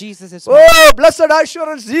 because Jesus is Oh, mine. blessed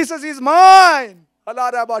assurance, Jesus is mine.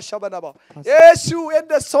 അലാരബ ശബനബ. യേശു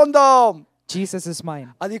എന്റെ സ്വന്തം. Jesus is mine.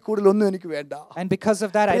 അതിൽ കൂടുതലൊന്നും എനിക്ക് വേണ്ട. And because of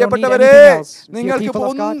that I don't need പ്രിയപ്പെട്ടവരെ, anything else. Dear നിങ്ങൾക്ക് people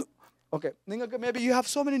of God, നിങ്ങൾക്ക് maybe you have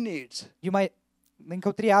so many needs, നിങ്ങൾക്ക്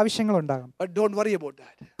ഒത്തിരി ആവശ്യങ്ങളുണ്ടാകും. but don't worry about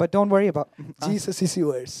that. But don't worry about Jesus is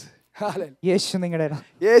yours. Hallelujah. യേശു നിങ്ങളുടേതാണ്.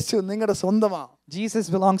 യേശു നിങ്ങളുടെ സ്വന്തമാ. Jesus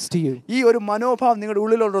belongs to you. ഈ ഒരു മനോഭാവം നിങ്ങളുടെ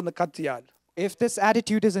ഉള്ളിലോട്ടൊന്ന് കത്തിയാൽ, If this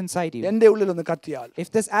attitude is inside you, എന്റെ ഉള്ളിലൊന്ന് കത്തിയാൽ, if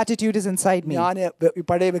this attitude is inside me, ഞാൻ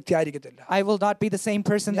പഴയ വ്യക്തി ആയിരിക്കത്തില്ല. I will not be the same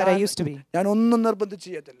person that I used to be. ഞാൻ ഒന്നും നിർബന്ധിച്ച്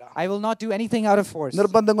ചെയ്യത്തില്ല. I will not do anything out of force.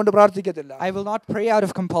 നിർബന്ധം കൊണ്ട് പ്രാർത്ഥിക്കത്തില്ല. I will not pray out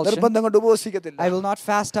of compulsion. നിർബന്ധം കൊണ്ട് ഉപവസിക്കത്തില്ല. I will not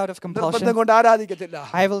fast out of compulsion. നിർബന്ധം കൊണ്ട് ആരാധിക്കത്തില്ല.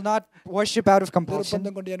 I will not worship out of compulsion.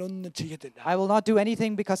 നിർബന്ധം കൊണ്ട് ഞാൻ ഒന്നും ചെയ്യത്തില്ല. I will not do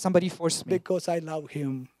anything because somebody forced me. Because I love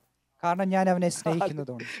him. കാരണം ഞാൻ അവനെ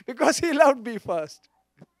സ്നേഹിക്കുന്നതുകൊണ്ട്. Because he loved me first.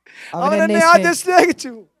 അവൻ അവൻ എന്നെ എന്നെ ആദ്യം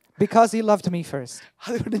സ്നേഹിച്ചു. Because he loved me first.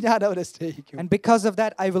 അതുകൊണ്ട് ഞാൻ അവനെ സ്നേഹിക്കും. And because of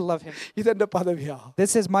that I will love him. ഇതെന്റെ പദവിയാ.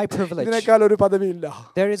 This is my privilege. ഇതിനേക്കാൾ ഒരു പദവിയില്ല.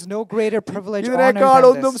 There is no greater privilege or honor ഇതിനേക്കാൾ than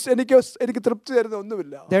ഒന്നും this. എനിക്ക് തൃപ്തി തരുന്ന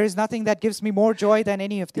ഒന്നുമില്ല. There is nothing that gives me more joy than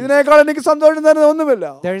any of these. ഇതിനേക്കാൾ എനിക്ക് സന്തോഷം തരുന്ന ഒന്നുമില്ല.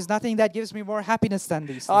 There is nothing that gives me more happiness than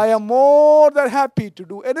these I things. am more than happy to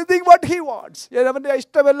do anything what he wants. അവന്റെ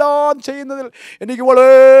ഇഷ്ടമെല്ലാം ചെയ്യുന്നതിൽ എനിക്ക്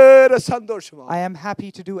വളരെ സന്തോഷമാണ്. I am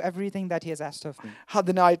happy to do everything that he has asked of me.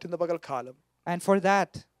 അതിനായിട്ട് ഇന്ന് പകൽക്കാലം And for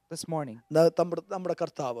that, this morning, നമ്മുടെ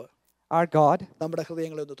കർത്താവ് our God, നമ്മുടെ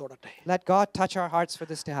ഹൃദയങ്ങളെ ഒന്ന് തൊടട്ടെ. let God touch our hearts for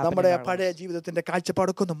this to happen in നമ്മുടെ our പഴയ lives. ജീവിതത്തിന്റെ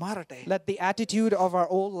കാഴ്ചപ്പാടൊക്കെ ഒന്ന് മാറട്ടെ. Let the attitude of our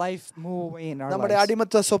old life move away in our നമ്മുടെ lives.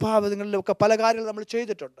 അടിമത്ത സ്വഭാവങ്ങളിലൊക്കെ പല കാര്യങ്ങൾ നമ്മൾ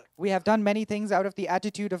ചെയ്തിട്ടുണ്ട്. We have done many things out of the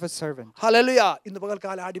attitude of a servant. Hallelujah. ഇന്ന്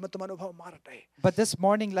പകൽക്കാലം അടിമത്ത മനോഭാവം മാറട്ടെ. But this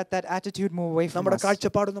morning, let that attitude move away from നമ്മുടെ us.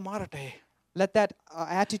 കാഴ്ചപ്പാടൊന്ന് മാറട്ടെ. Let that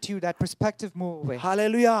attitude, that perspective move away.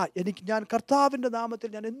 Hallelujah. ഞാൻ കർത്താവിന്റെ നാമത്തിൽ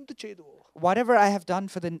ഞാൻ എന്ത് ചെയ്തു? Whatever I have done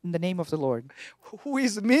in the name of the Lord. Who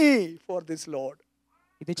is me for this Lord?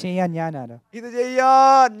 ഇത് ചെയ്യാൻ ഞാനാണ്. ഇത്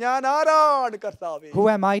ചെയ്യാൻ ഞാൻ ആരാണ് കർത്താവേ? Who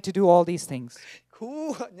am I to do all these things?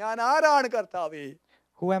 ഞാൻ ആരാണ് കർത്താവേ?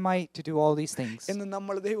 Who am I to do all these things? എന്ന്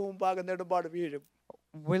നമ്മൾ ദൈവമുമ്പാകെ നെടുമ്പാട് വീഴും.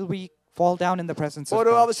 Will we fall down in the presence of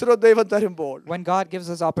ഓരോ God? അവസരവും ദൈവം തരുമ്പോൾ When God gives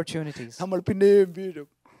us opportunities, നമ്മൾ പിന്നെയും വീഴും.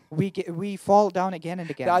 we fall down again and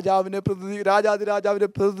again. രാജാതിരാജാവിനെ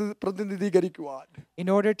പ്രതിനിധീകരിക്കുവാൻ, in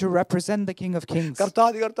order to represent the King of Kings,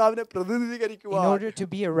 കർത്താവിനെ in പ്രതിനിധീകരിക്കുവാൻ, order to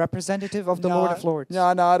be a representative of the Lord of Lords.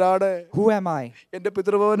 ഞാൻ ആരാണ്? Who am I? എന്റെ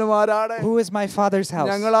പിതൃഭവനം ആരാണ്? Who is my Father's house?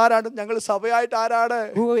 ഞങ്ങൾ ആരാണ്? ഞങ്ങൾ സഭയായിട്ട് ആരാണ്?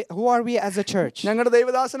 Who are we as a church? ഞങ്ങളുടെ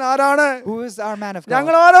ദൈവദാസൻ ആരാണ്? Who is our man of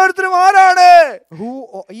ഞങ്ങൾ God? ഓരോരുത്തരും ആരാണ്?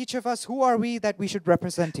 Each of us, who are we that we should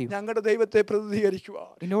represent you? ഞങ്ങളുടെ ദൈവത്തെ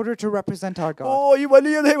പ്രതിനിധീകരിക്കുവാൻ, In order to represent our God. ഈ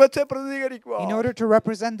വലിയ ദൈവത്തെ പ്രതിനിധീകരിക്കുവാൻ, In order to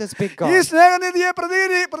represent this big ഈ God. സ്നേഹനിധിയെ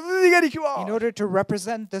പ്രതിനിധീകരിക്കുവാൻ, In order to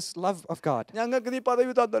represent this love of God. ഞങ്ങൾക്ക് നീ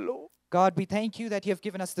പദവി തന്നല്ലോ. God, we thank you that you have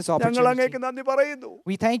given us this ഞങ്ങൾ opportunity. അങ്ങേക്ക് നന്ദി പറയുന്നു.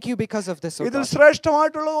 We thank you because of this, O ഇതിൽ God.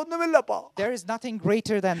 ശ്രേഷ്ഠമായിട്ടുള്ളത് ഒന്നുമില്ലപ്പാ. There is nothing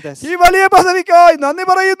greater than this. ഈ വലിയ പദവിക്കായി നന്ദി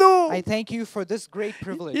പറയുന്നു. I thank you for this great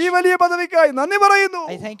privilege. ഈ വലിയ പദവിക്കായി നന്ദി പറയുന്നു.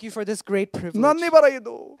 I thank you for this great privilege. നന്ദി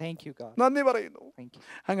പറയുന്നു. Thank you, God. നന്ദി പറയുന്നു. Thank you.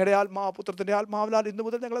 അങ്ങയുടെ പുത്രത്തിന്റെ ആത്മാവിനാൽ ഇന്നു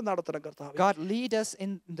മുതൽ ഞങ്ങളെ നടത്തണം കർത്താവേ. God, lead us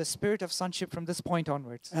in the spirit of sonship from this point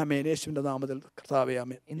onwards. ആമേൻ. യേശുവിന്റെ നാമത്തിൽ കർത്താവേ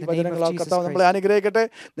ആമേൻ. In ഈ the name of വചനങ്ങളാൽ Jesus കർത്താവ് നമ്മളെ Christ. അനുഗ്രഹിക്കട്ടെ.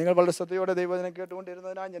 നിങ്ങൾ വളരെ ശ്രദ്ധയോടെ ദൈവവചനം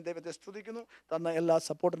കേട്ടുകൊണ്ടിരുന്നതിനായി ഞാൻ ദൈവത്തെ സ്തുതിക്കുന്നു. തന്ന എല്ലാ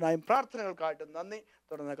സപ്പോർട്ടിനായും പ്രാർത്ഥനകൾക്കായിട്ടും നന്ദി.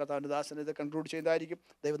 തുടർന്ന് കർത്താവിന്റെ ദാസൻ ഇത് കൺക്ലൂഡ് ചെയ്യുന്നതായിരിക്കും.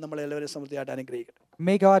 ദൈവം നമ്മളെ എല്ലാവരെയും സമൃദ്ധിയായിട്ട് അനുഗ്രഹിക്കട്ടെ.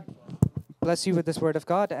 May God bless you with this word of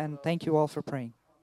God, and thank you all for praying.